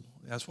school.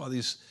 That's why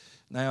these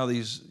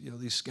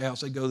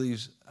scouts, they go to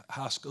these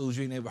high schools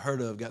you ain't never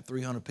heard of, got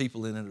 300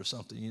 people in it or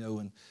something,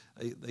 and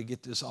they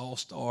get this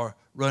all-star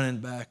running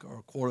back or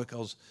a quarter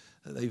because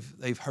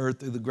they've heard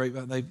through the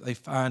grapevine. They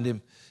find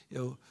him,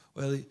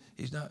 well,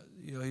 he's not,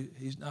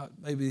 he's not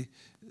maybe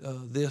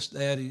this,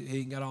 that.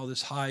 He ain't got all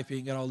this hype. He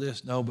ain't got all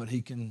this. No, but he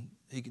can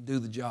do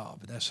the job.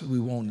 And that's who we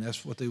want. And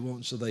that's what they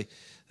want. So they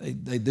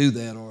do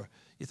that. Or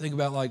you think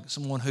about like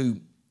someone who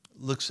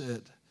looks at,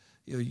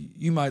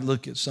 you might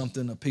look at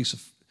something, a piece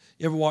of,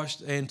 you ever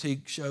watched the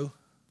Antique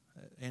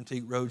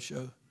Road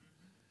Show?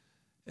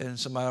 And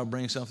somebody will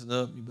bring something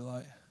up and you'll be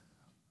like,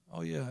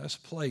 oh yeah, that's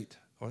a plate.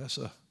 Or that's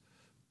a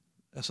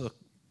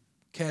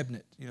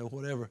cabinet,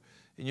 whatever.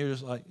 And you're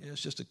just like, yeah,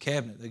 it's just a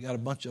cabinet. They got a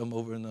bunch of them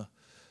over in the,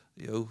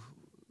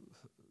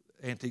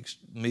 antique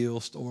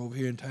meal store over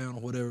here in town or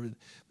whatever.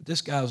 But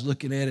this guy's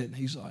looking at it and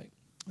he's like,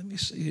 let me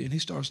see. And he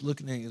starts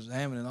looking at it,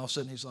 examining, and all of a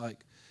sudden he's like,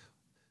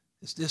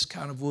 it's this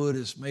kind of wood.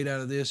 It's made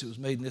out of this. It was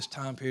made in this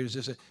time period. It's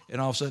this,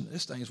 and all of a sudden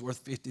this thing's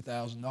worth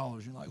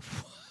 $50,000. You're like,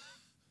 what?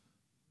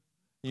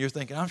 And you're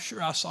thinking, I'm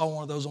sure I saw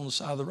one of those on the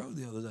side of the road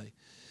the other day.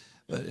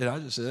 And I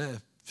just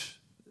said,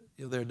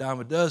 they're a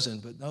dime a dozen,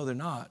 but no, they're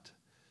not.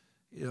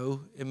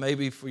 It may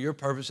be for your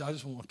purpose. I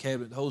just want a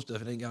cabinet to hold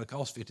stuff. It ain't got to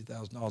cost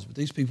 $50,000. But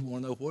these people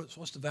want to know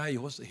what's the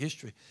value, what's the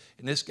history.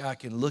 And this guy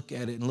can look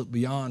at it and look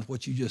beyond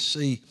what you just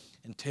see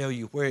and tell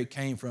you where it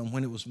came from,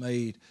 when it was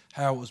made,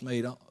 how it was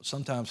made,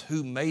 sometimes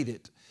who made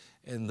it.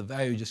 And the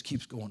value just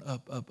keeps going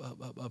up, up,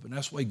 up, up, up. And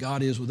that's the way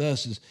God is with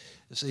us.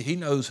 See, he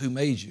knows who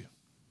made you.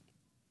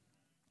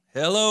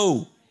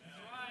 Hello.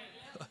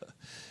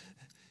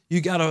 You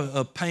got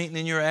a painting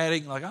in your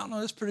attic, like, I don't know,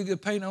 that's pretty good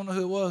painting. I don't know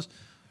who it was.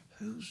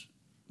 Who's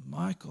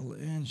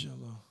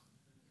Michelangelo?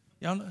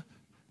 Y'all know?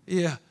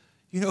 Yeah.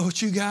 You know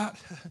what you got?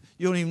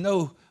 You don't even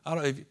know.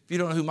 If you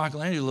don't know who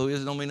Michelangelo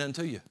is, it don't mean nothing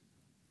to you.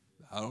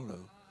 I don't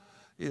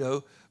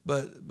know.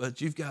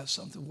 But you've got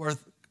something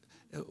worth.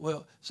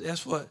 Well, see,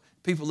 that's what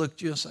people look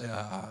at you and say,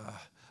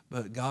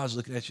 but God's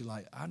looking at you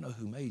like, I know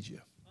who made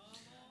you.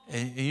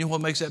 And you know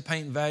what makes that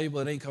painting valuable?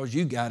 It ain't because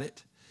you got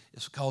it.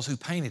 It's because who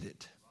painted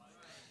it.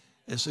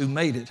 It's who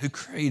made it, who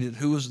created it,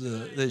 who was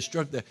the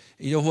instructor.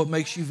 You know what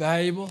makes you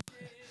valuable?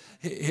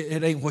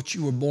 It ain't what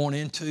you were born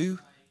into.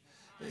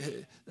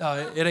 It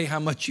ain't how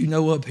much you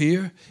know up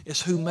here.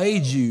 It's who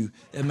made you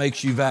that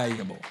makes you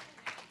valuable.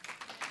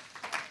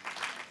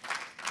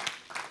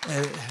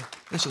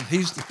 Listen,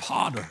 he's the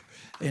potter,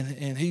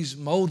 and he's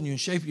molding you and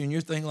shaping you, and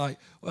you're thinking like,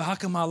 well, how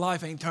come my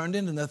life ain't turned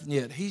into nothing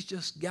yet? He's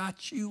just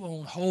got you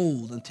on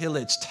hold until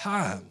it's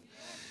time.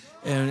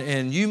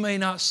 And you may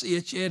not see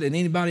it yet, and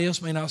anybody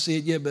else may not see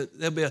it yet, but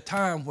there'll be a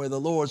time where the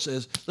Lord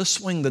says, let's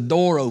swing the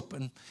door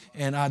open,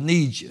 and I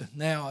need you.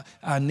 Now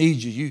I need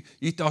you.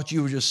 You thought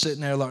you were just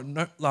sitting there like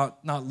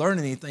not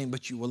learning anything,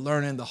 but you were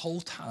learning the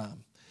whole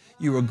time.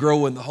 You were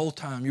growing the whole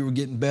time. You were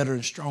getting better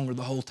and stronger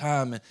the whole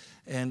time.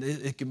 And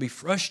it can be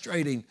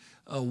frustrating,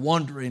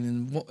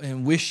 wondering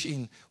and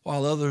wishing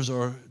while others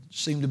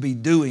seem to be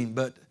doing.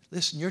 But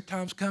listen, your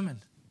time's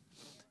coming.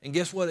 And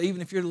guess what?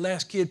 Even if you're the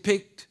last kid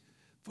picked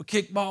for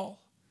kickball,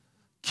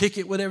 kick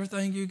it with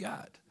everything you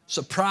got.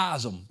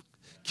 Surprise them.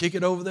 Kick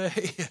it over their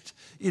head.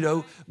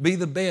 Be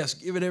the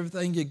best. Give it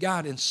everything you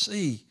got and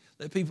see.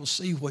 Let people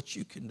see what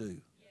you can do.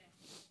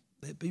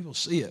 Let people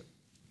see it.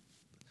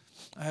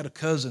 I had a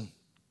cousin.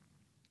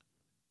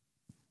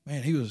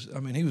 Man, he was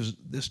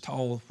this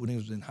tall when he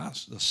was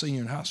a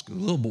senior in high school, a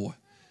little boy.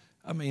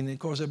 Of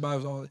course,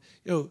 everybody was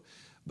all,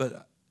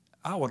 but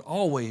I would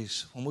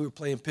always, when we were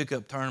playing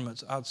pickup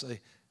tournaments, I'd say,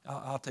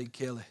 I'll take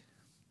Kelly.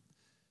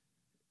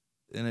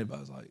 And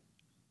everybody's like,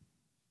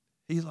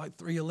 he's like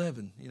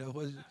 3'11", he's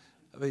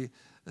a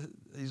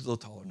little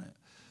taller than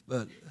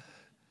that.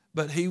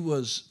 But he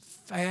was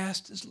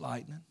fast as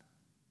lightning.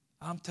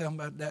 I'm telling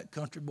about that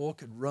country boy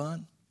could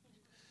run.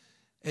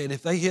 And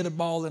if they hit a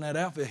ball in that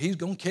outfit, he's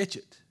going to catch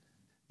it.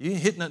 You ain't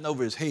hit nothing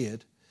over his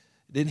head.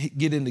 It didn't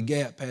get in the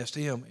gap past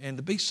him. And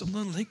to be so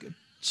little, he could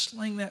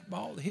sling that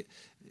ball, hit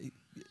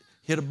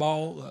a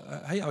ball.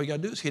 Hey, all you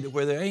got to do is hit it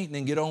where there ain't and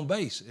then get on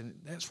base. And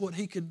that's what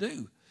he could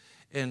do.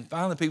 And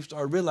finally people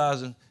started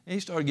realizing, and he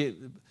started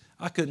getting,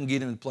 I couldn't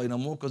get him to play no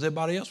more because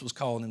everybody else was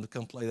calling him to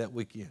come play that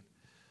weekend.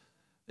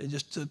 It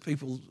just took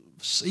people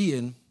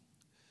seeing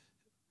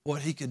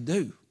what he could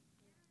do.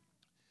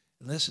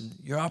 And listen,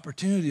 your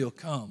opportunity will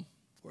come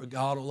where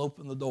God will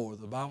open the door.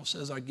 The Bible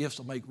says our gifts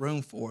will make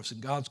room for us,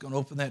 and God's going to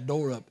open that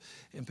door up,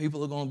 and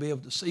people are going to be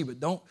able to see. But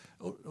don't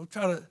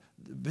try to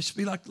just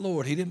be like the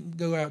Lord. He didn't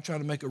go out trying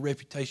to make a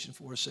reputation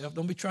for himself.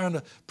 Don't be trying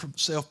to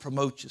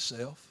self-promote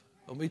yourself.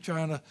 Don't be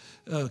trying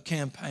to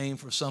campaign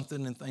for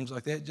something and things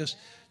like that.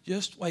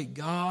 Just wait.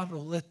 God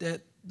will let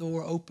that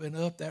door open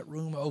up, that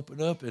room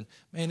open up, and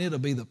man, it'll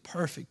be the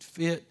perfect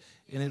fit,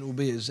 and it will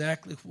be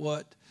exactly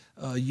what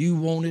you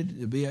wanted.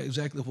 It'll be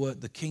exactly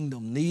what the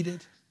kingdom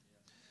needed.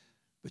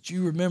 But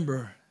you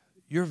remember,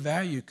 your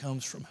value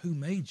comes from who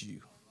made you.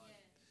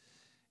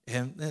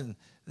 And then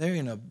there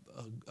ain't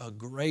a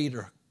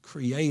greater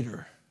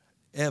creator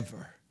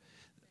ever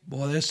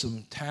Boy, there's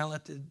some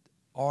talented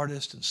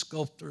artists and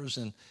sculptors,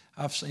 and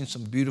I've seen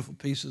some beautiful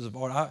pieces of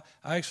art.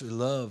 I actually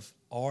love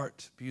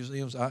art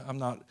museums. I am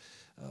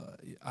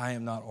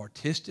not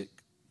artistic.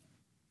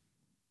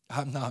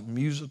 I'm not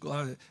musical.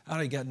 I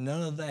ain't got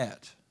none of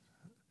that.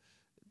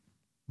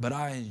 But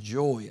I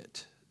enjoy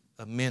it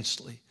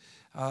immensely.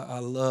 I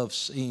love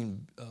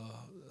seeing,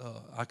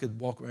 I could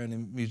walk around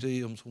in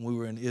museums when we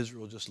were in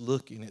Israel just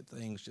looking at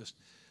things, just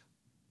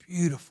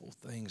beautiful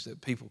things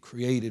that people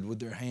created with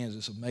their hands.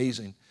 It's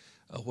amazing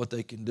what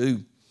they can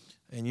do.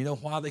 And you know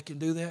why they can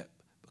do that?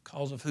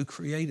 Because of who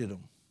created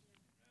them.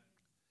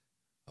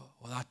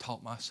 Well, I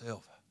taught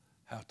myself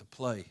how to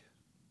play.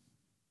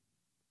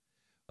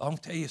 I'm going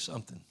to tell you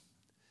something.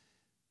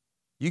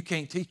 You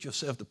can't teach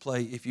yourself to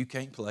play if you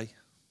can't play.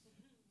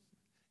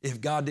 If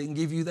God didn't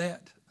give you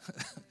that.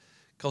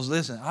 Because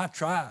listen, I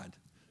tried.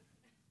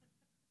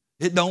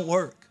 It don't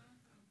work.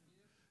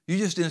 You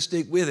just didn't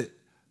stick with it.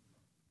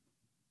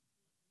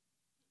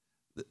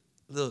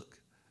 Look,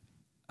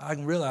 I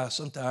can realize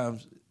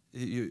sometimes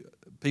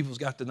people's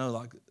got to know,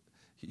 like,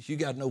 you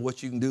got to know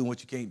what you can do and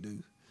what you can't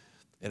do.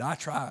 And I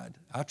tried.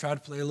 I tried to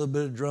play a little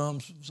bit of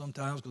drums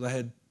sometimes because I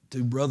had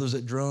two brothers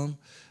that drum.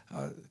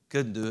 I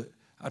couldn't do it.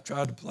 I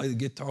tried to play the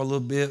guitar a little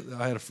bit.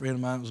 I had a friend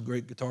of mine who was a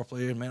great guitar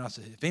player. And man, I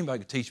said, if anybody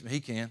could teach me, he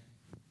can.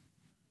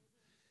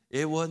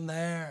 It wasn't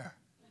there.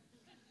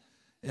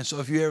 And so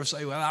if you ever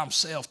say, well, I'm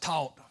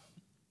self-taught,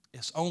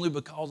 it's only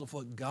because of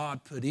what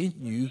God put in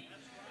you.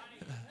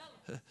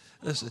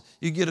 Listen,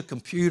 you get a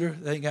computer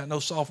that ain't got no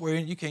software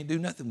in it, you can't do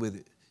nothing with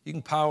it. You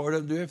can power it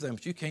up and do everything,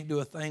 but you can't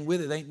do a thing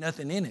with it. There ain't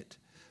nothing in it.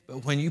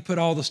 But when you put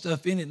all the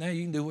stuff in it, now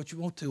you can do what you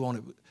want to on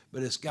it.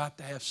 But it's got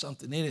to have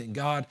something in it. And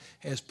God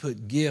has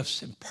put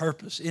gifts and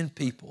purpose in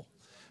people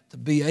to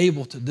be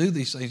able to do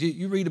these things.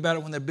 You read about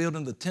it when they're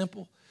building the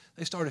temple.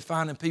 They started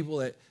finding people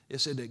that it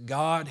said that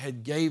God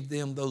had gave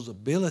them those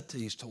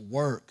abilities to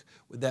work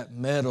with that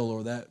metal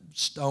or that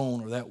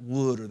stone or that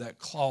wood or that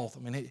cloth. I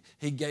mean,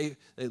 he gave,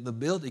 the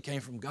ability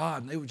came from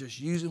God, and they were just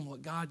using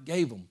what God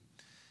gave them.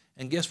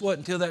 And guess what?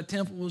 Until that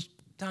temple was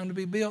time to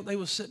be built, they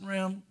were sitting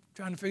around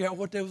trying to figure out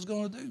what they was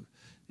going to do.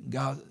 And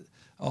God,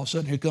 all of a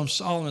sudden, here comes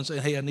Solomon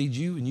saying, hey, I need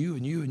you and you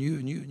and you and you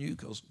and you and you,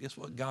 because guess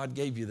what? God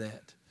gave you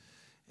that.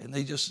 And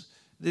they just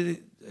did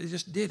it. They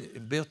just did it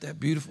and built that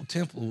beautiful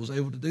temple, was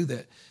able to do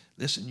that.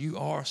 Listen, you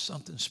are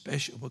something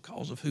special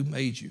because of who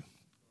made you.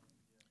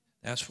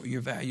 That's where your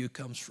value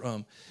comes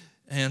from.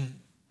 And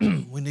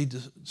we need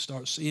to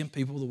start seeing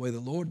people the way the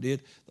Lord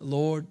did. The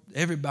Lord,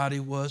 everybody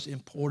was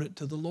important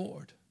to the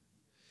Lord.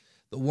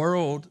 The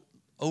world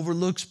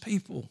overlooks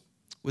people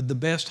with the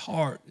best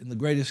heart and the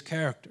greatest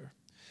character.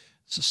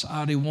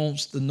 Society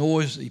wants the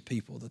noisy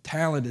people, the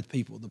talented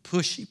people, the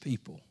pushy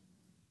people.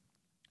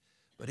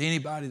 But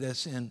anybody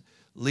that's in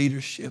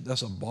leadership,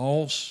 that's a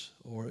boss,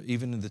 or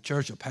even in the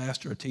church, a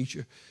pastor, a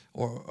teacher,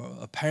 or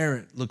a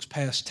parent, looks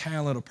past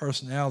talent or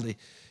personality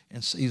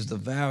and sees the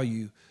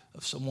value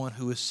of someone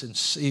who is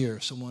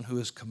sincere, someone who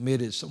is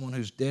committed, someone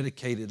who's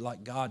dedicated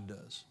like God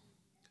does.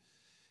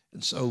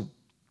 And so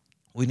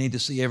we need to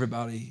see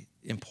everybody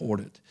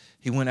important.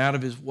 He went out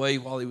of his way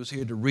while he was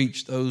here to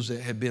reach those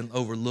that had been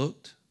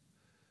overlooked.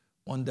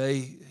 One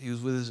day he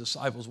was with his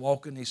disciples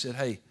walking. He said,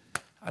 hey,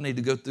 I need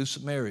to go through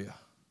Samaria.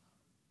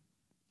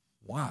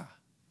 Why?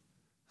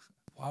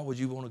 Why would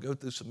you want to go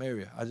through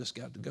Samaria? I just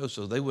got to go.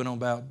 So they went on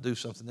about to do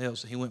something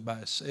else, and he went by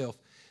himself,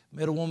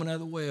 met a woman at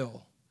the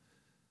well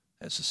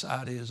that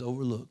society has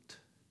overlooked.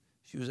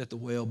 She was at the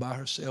well by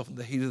herself in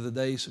the heat of the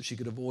day so she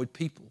could avoid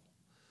people.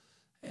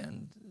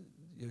 And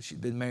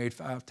she'd been married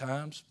 5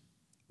 times.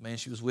 The man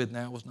she was with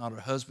now was not her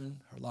husband.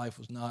 Her life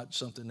was not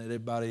something that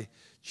everybody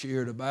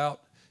cheered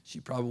about. She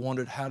probably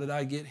wondered, how did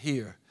I get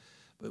here?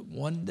 But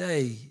one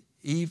day,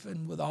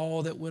 even with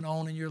all that went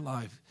on in your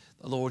life,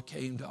 the Lord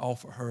came to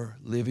offer her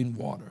living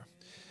water.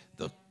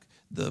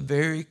 The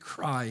very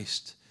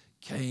Christ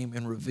came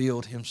and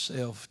revealed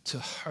himself to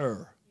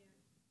her.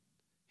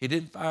 He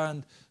didn't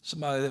find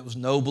somebody that was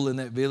noble in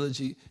that village.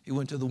 He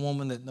went to the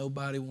woman that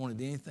nobody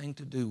wanted anything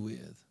to do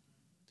with.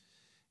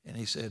 And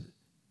he said,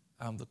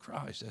 I'm the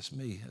Christ. That's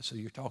me. That's who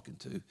you're talking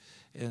to.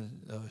 And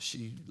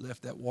she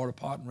left that water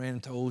pot and ran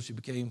and told. She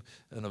became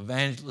an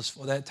evangelist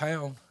for that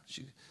town.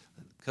 She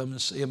come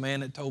and see a man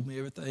that told me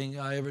everything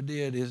I ever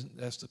did.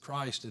 That's the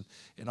Christ.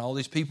 And all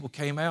these people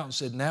came out and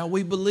said, now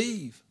we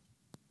believe.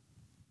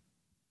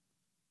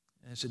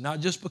 And I said, not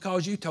just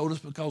because you told us,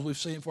 because we've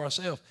seen it for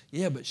ourselves.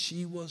 Yeah, but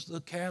she was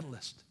the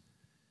catalyst.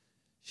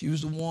 She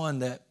was the one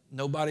that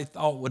nobody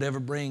thought would ever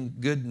bring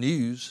good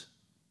news,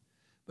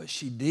 but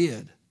she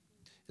did.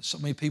 So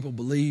many people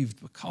believed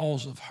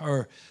because of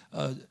her.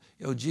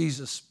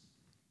 Jesus,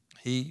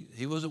 he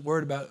wasn't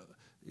worried about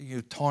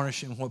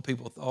tarnishing what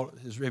people thought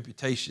his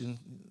reputation,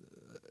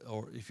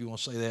 or if you want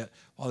to say that,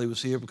 while he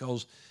was here,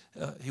 because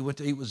he went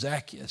to eat with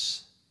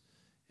Zacchaeus.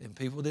 And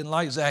people didn't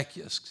like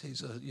Zacchaeus.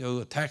 He's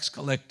a tax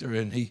collector,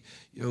 and they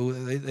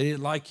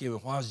didn't like him.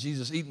 And why is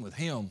Jesus eating with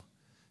him?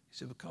 He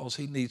said, because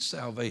he needs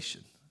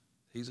salvation.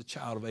 He's a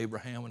child of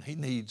Abraham, and he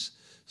needs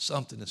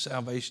something. And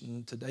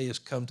salvation today has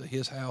come to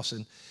his house,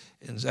 and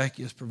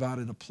Zacchaeus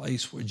provided a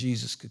place where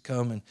Jesus could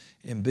come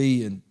and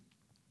be. And,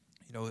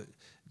 you know,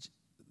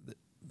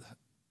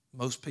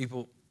 most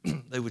people,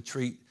 they would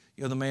treat,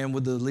 the man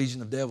with the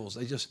legion of devils.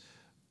 They just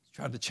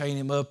tried to chain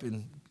him up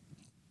and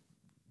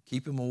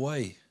keep him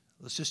away.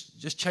 Let's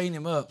just chain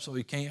him up so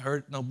he can't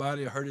hurt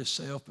nobody or hurt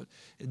himself. But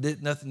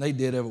nothing they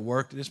did ever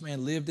worked. This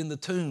man lived in the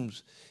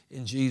tombs,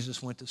 and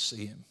Jesus went to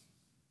see him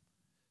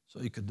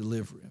so he could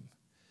deliver him.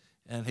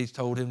 And he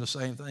told him the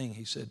same thing.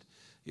 He said,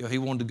 he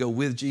wanted to go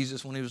with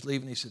Jesus when he was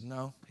leaving. He said,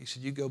 no. He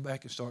said, you go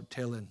back and start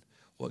telling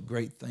what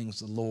great things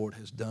the Lord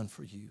has done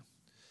for you.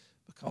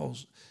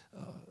 Because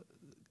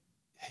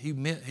he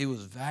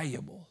was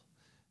valuable.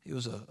 He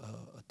was a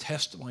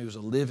testimony. He was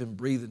a living,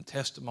 breathing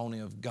testimony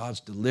of God's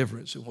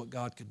deliverance and what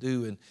God could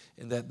do.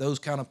 And that those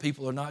kind of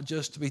people are not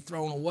just to be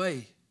thrown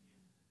away.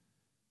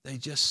 They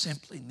just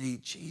simply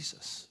need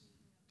Jesus.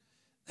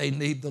 They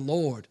need the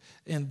Lord.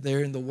 And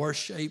they're in the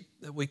worst shape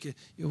that we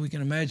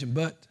can imagine.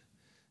 But,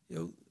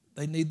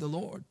 they need the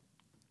Lord.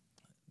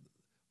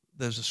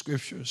 There's a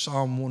scripture,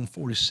 Psalm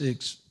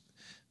 146,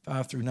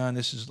 5 through 9.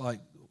 This is like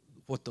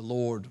what the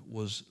Lord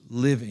was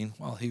living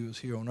while he was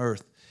here on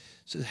earth.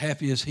 It says,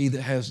 happy is he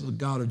that has the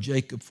God of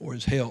Jacob for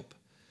his help.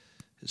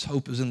 His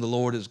hope is in the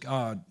Lord his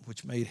God,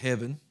 which made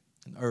heaven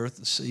and earth,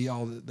 the sea,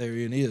 all that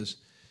therein is,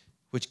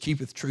 which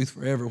keepeth truth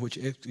forever, which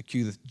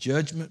executeth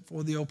judgment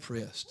for the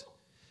oppressed,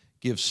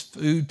 gives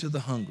food to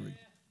the hungry.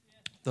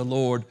 The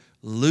Lord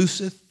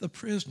looseth the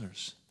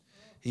prisoners.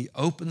 He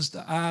opens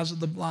the eyes of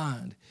the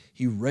blind.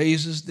 He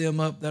raises them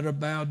up that are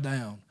bowed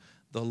down.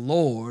 The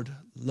Lord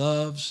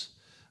loves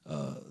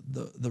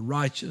the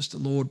righteous. The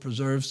Lord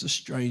preserves the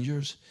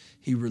strangers.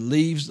 He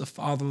relieves the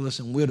fatherless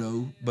and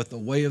widow, but the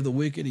way of the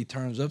wicked he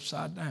turns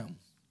upside down.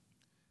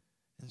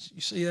 And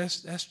you see,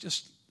 that's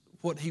just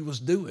what he was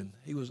doing.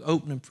 He was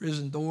opening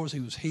prison doors. He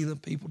was healing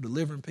people,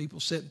 delivering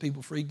people, setting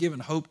people free, giving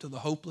hope to the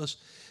hopeless.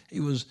 He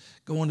was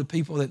going to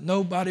people that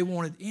nobody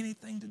wanted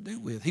anything to do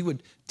with. He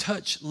would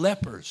touch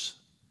lepers.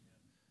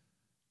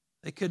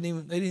 They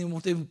didn't even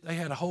want them. They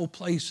had a whole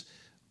place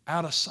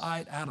out of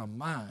sight, out of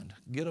mind.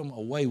 Get them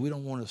away. We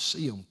don't want to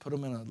see them. Put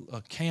them in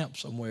a camp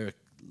somewhere.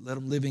 Let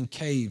them live in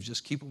caves.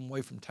 Just keep them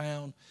away from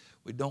town.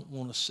 We don't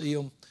want to see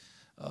them.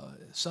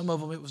 Some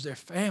of them, it was their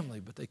family,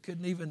 but they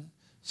couldn't even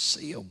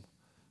see them.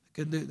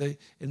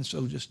 And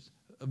so just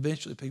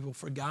eventually people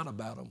forgot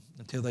about them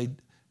until they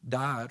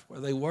died where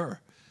they were.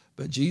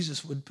 But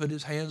Jesus would put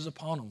his hands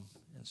upon them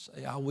and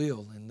say, I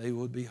will, and they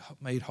would be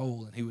made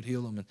whole, and he would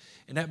heal them.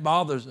 And that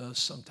bothers us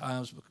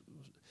sometimes,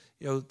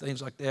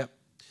 things like that.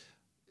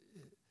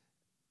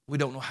 We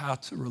don't know how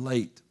to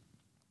relate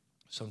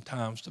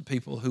sometimes to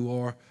people who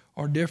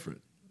are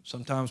different.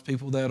 Sometimes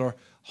people that are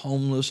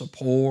homeless or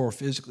poor or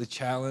physically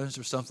challenged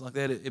or something like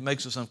that, it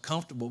makes us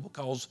uncomfortable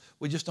because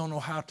we just don't know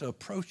how to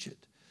approach it.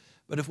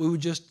 But if we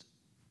would just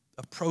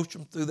approach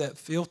them through that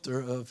filter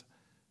of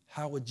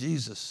how would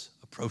Jesus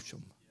approach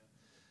them?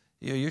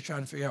 You're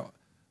trying to figure out,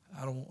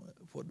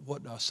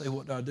 what do I say,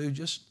 what do I do?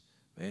 Just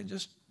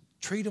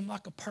treat them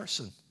like a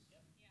person.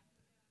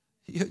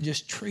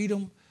 Just treat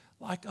them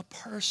like a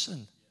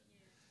person.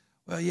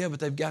 Well, yeah, but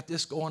they've got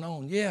this going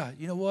on. Yeah,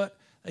 you know what?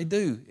 They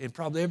do. And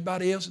probably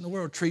everybody else in the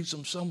world treats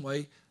them some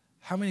way.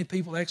 How many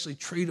people actually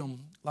treat them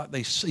like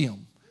they see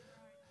them?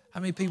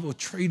 How many people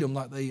treat them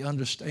like they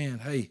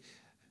understand, hey,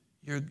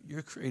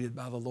 you're created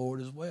by the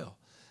Lord as well?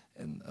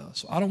 And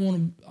so I don't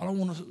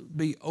want to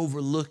be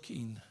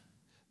overlooking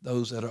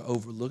those that are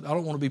overlooked. I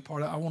don't want to be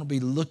I want to be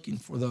looking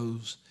for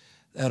those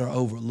that are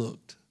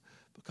overlooked,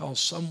 because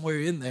somewhere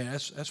in there,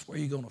 that's where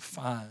you're going to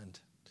find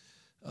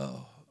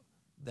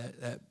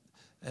that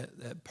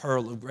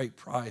pearl of great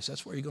price.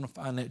 That's where you're going to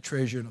find that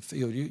treasure in a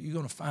field. You're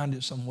going to find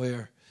it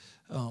somewhere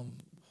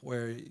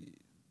where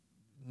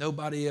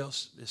nobody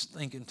else is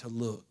thinking to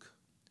look.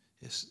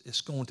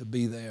 It's going to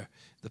be there.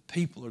 The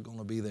people are going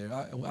to be there.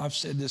 I've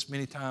said this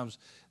many times.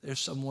 There's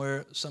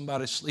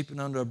somebody sleeping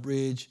under a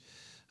bridge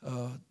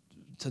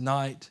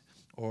tonight,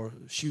 or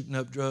shooting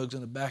up drugs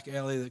in a back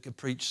alley that could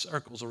preach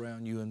circles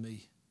around you and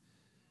me.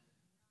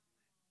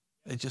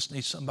 They just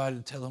need somebody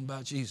to tell them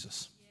about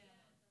Jesus.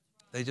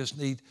 They just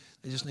need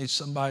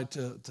somebody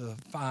to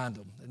find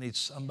them. They need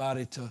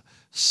somebody to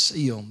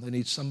see them. They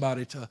need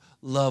somebody to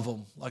love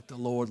them like the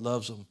Lord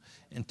loves them,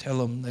 and tell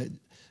them that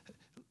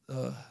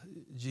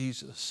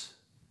Jesus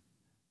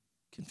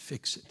can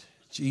fix it.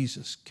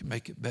 Jesus can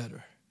make it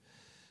better.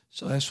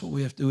 So that's what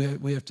we have to do.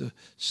 We have to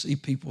see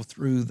people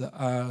through the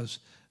eyes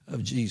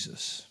of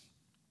Jesus.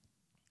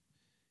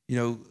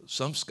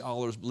 Some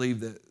scholars believe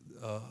that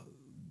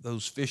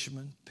those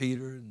fishermen,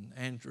 Peter and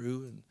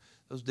Andrew and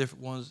those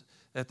different ones,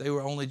 that they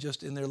were only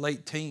just in their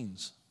late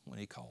teens when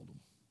he called them.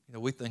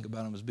 We think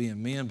about them as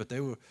being men, but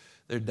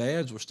their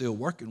dads were still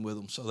working with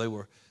them,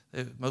 so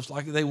most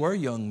likely they were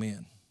young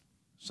men.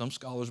 Some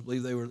scholars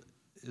believe they were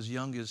as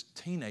young as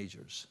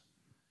teenagers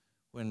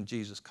when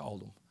Jesus called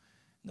them.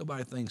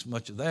 Nobody thinks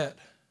much of that,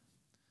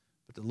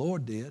 but the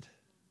Lord did.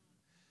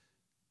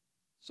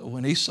 So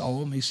when he saw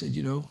them, he said,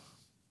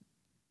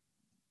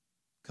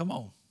 come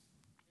on.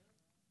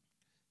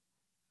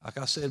 Like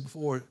I said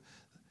before,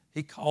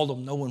 he called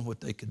them knowing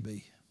what they could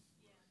be.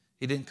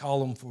 He didn't call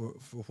them for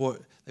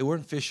what, they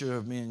weren't fisher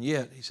of men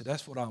yet. He said,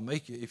 that's what I'll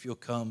make you if you'll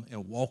come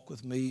and walk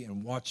with me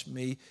and watch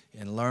me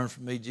and learn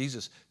from me.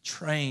 Jesus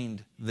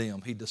trained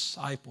them. He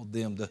discipled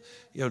them.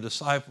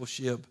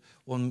 Discipleship,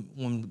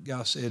 one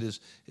guy said, it's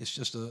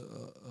just a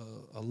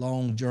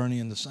long journey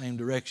in the same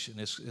direction.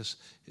 It's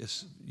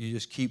you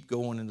just keep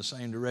going in the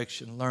same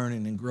direction,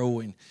 learning and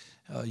growing.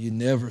 You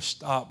never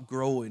stop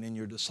growing in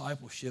your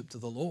discipleship to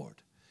the Lord.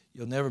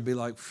 You'll never be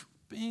like,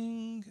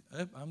 bing,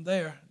 I'm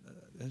there.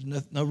 There's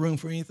no room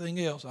for anything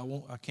else.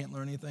 I can't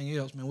learn anything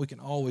else. Man, we can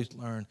always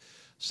learn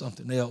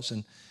something else.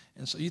 And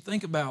so you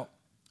think about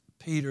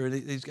Peter and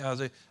these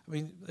guys.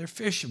 They're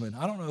fishermen.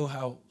 I don't know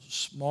how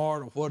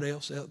smart or what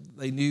else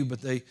they knew,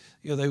 but they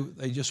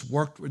just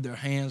worked with their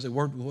hands. They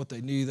worked with what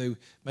they knew.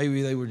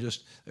 They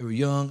were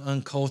young,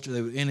 uncultured.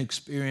 They were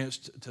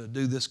inexperienced to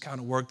do this kind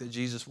of work that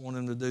Jesus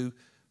wanted them to do.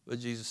 But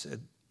Jesus said,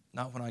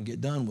 not when I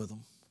get done with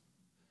them.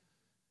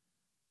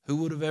 Who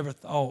would have ever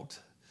thought?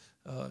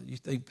 You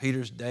think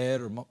Peter's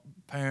dad or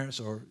parents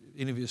or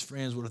any of his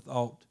friends would have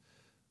thought,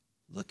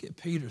 look at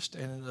Peter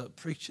standing up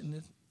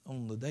preaching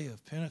on the day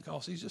of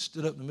Pentecost. He's just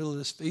stood up in the middle of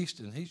this feast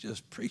and he's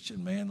just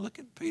preaching, man. Look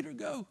at Peter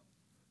go.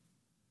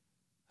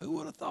 Who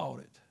would have thought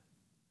it?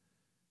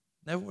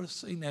 Never would have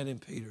seen that in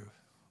Peter,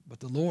 but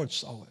the Lord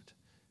saw it.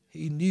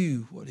 He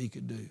knew what he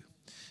could do.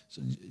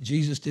 So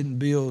Jesus didn't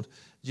build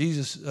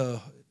his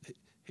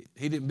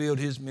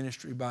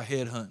ministry by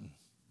headhunting.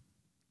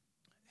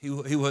 He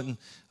wasn't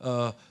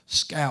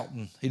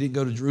scouting. He didn't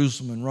go to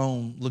Jerusalem and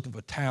Rome looking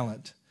for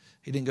talent.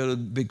 He didn't go to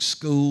big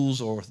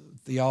schools or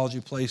theology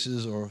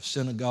places or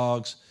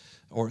synagogues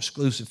or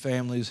exclusive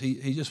families.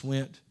 He just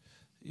went,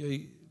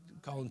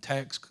 calling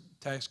tax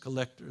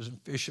collectors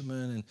and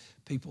fishermen and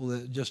people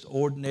that just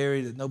ordinary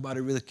that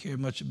nobody really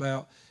cared much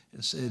about,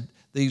 and said,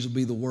 these will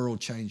be the world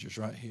changers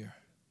right here.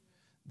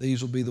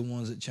 These will be the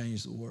ones that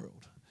change the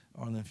world.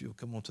 I don't know if you'll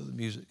come on to the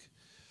music.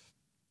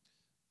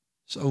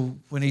 So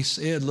when he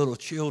said, little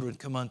children,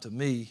 come unto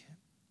me,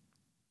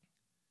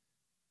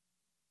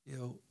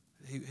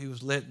 he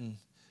was letting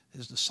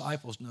his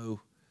disciples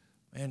know,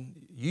 man,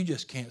 you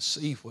just can't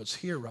see what's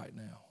here right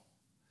now.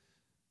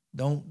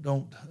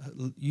 Don't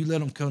you let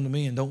them come to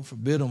me and don't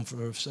forbid them,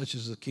 for such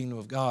is the kingdom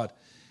of God.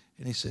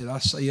 And he said, I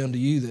say unto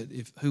you that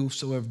if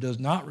whosoever does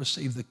not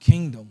receive the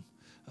kingdom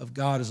of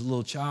God as a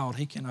little child,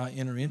 he cannot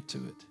enter into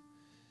it.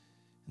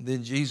 And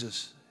then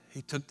Jesus,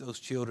 he took those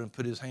children,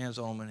 put his hands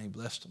on them, and he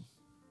blessed them.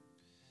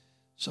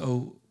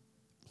 So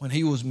when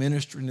he was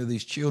ministering to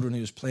these children,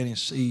 he was planting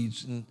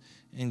seeds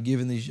and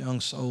giving these young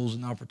souls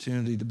an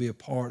opportunity to be a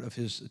part of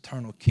his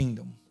eternal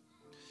kingdom.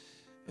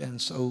 And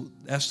so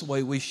that's the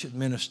way we should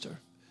minister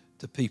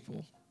to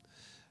people.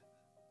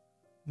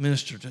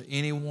 Minister to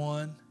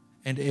anyone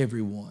and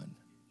everyone.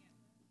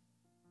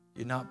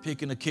 You're not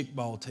picking a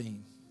kickball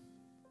team.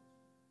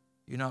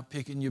 You're not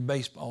picking your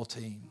baseball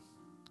team.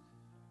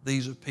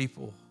 These are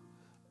people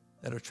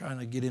that are trying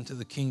to get into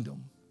the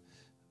kingdom.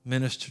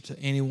 Minister to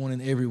anyone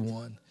and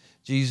everyone.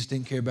 Jesus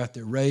didn't care about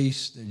their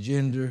race, their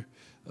gender,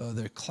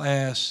 their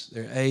class,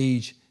 their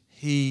age.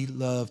 He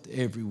loved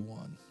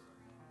everyone.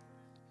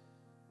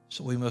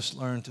 So we must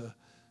learn to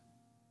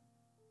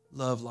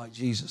love like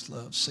Jesus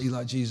loved, see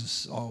like Jesus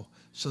saw,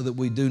 so that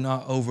we do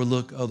not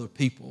overlook other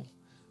people,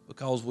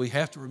 because we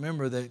have to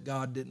remember that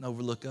God didn't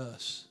overlook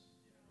us.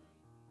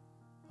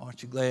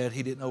 Aren't you glad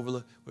he didn't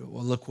overlook?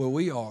 Well, look where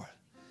we are.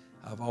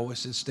 I've always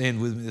said, stand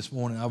with me this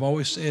morning. I've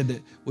always said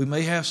that we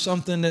may have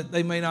something that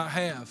they may not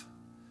have,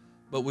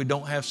 but we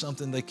don't have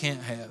something they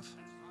can't have.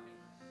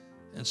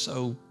 And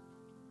so,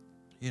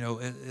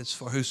 it's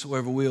for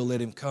whosoever will,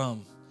 let him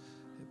come.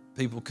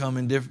 People come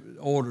in different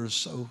orders,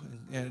 so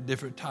at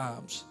different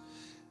times.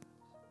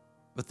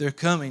 But they're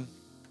coming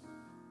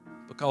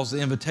because the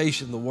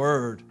invitation, the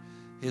word,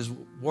 his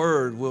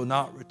word will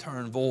not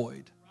return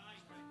void.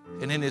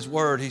 And in his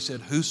word, he said,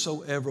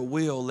 whosoever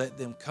will, let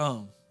them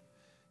come.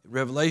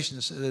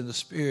 Revelation said, in the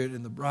Spirit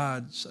and the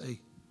bride say,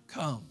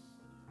 come.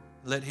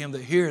 Let him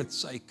that heareth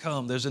say,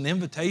 come. There's an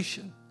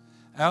invitation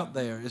out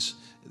there.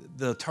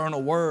 The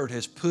eternal word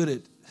has put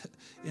it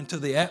into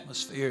the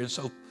atmosphere, and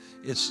so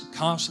it's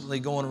constantly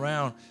going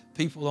around.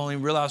 People don't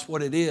even realize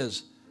what it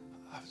is.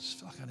 I just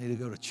feel like I need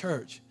to go to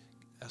church.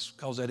 That's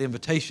because that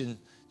invitation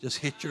just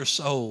hit your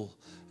soul.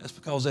 That's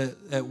because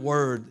that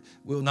word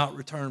will not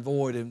return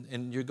void,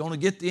 and you're going to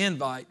get the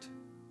invite.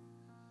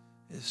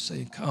 It's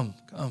saying, come,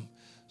 come.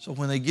 So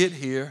when they get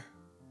here,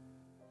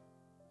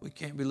 we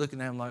can't be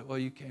looking at them like, well,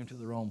 you came to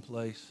the wrong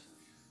place.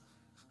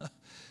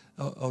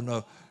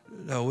 No,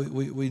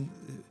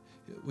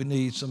 we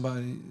need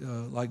somebody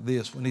like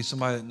this. We need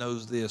somebody that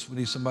knows this. We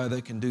need somebody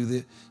that can do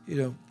this.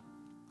 You'd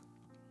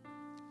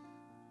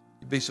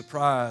be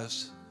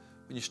surprised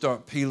when you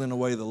start peeling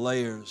away the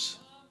layers.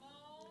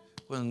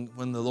 When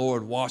the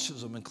Lord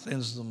washes them and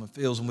cleanses them and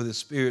fills them with his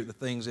Spirit, the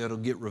things that will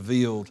get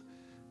revealed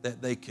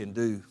that they can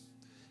do.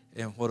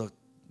 And what a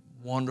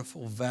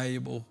wonderful,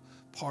 valuable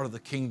part of the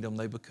kingdom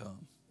they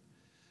become.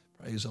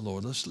 Praise the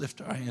Lord. Let's lift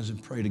our hands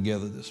and pray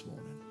together this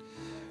morning.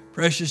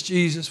 Precious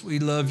Jesus, we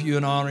love you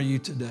and honor you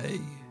today.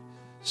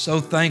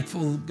 So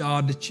thankful,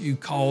 God, that you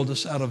called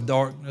us out of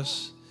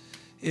darkness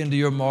into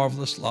your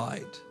marvelous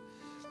light.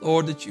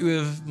 Lord, that you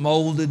have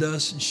molded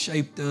us and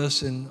shaped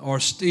us and are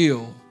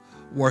still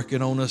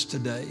working on us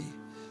today.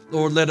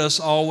 Lord, let us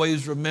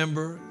always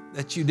remember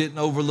that you didn't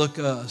overlook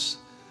us,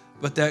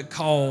 but that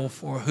call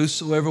for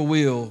whosoever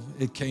will,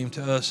 it came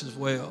to us as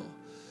well.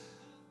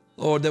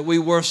 Lord, that we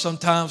were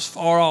sometimes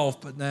far off,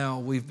 but now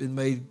we've been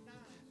made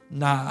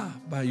nigh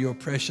by your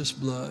precious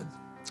blood.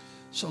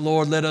 So,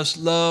 Lord, let us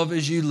love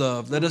as you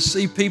love. Let us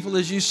see people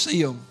as you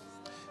see them.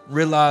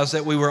 Realize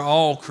that we were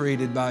all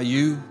created by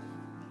you.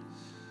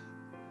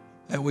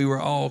 That we were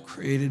all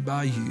created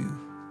by you.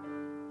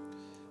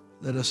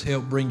 Let us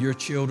help bring your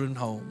children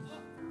home.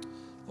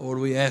 Lord,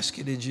 we ask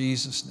it in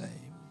Jesus' name.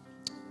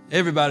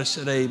 Everybody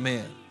said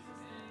amen.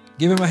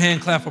 Give him a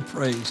hand clap of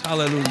praise.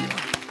 Hallelujah.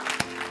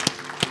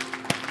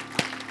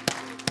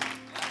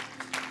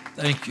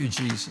 Thank you,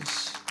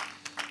 Jesus.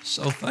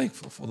 So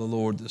thankful for the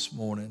Lord this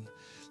morning.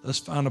 Let's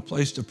find a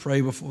place to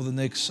pray before the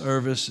next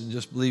service and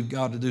just believe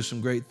God to do some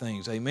great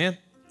things. Amen.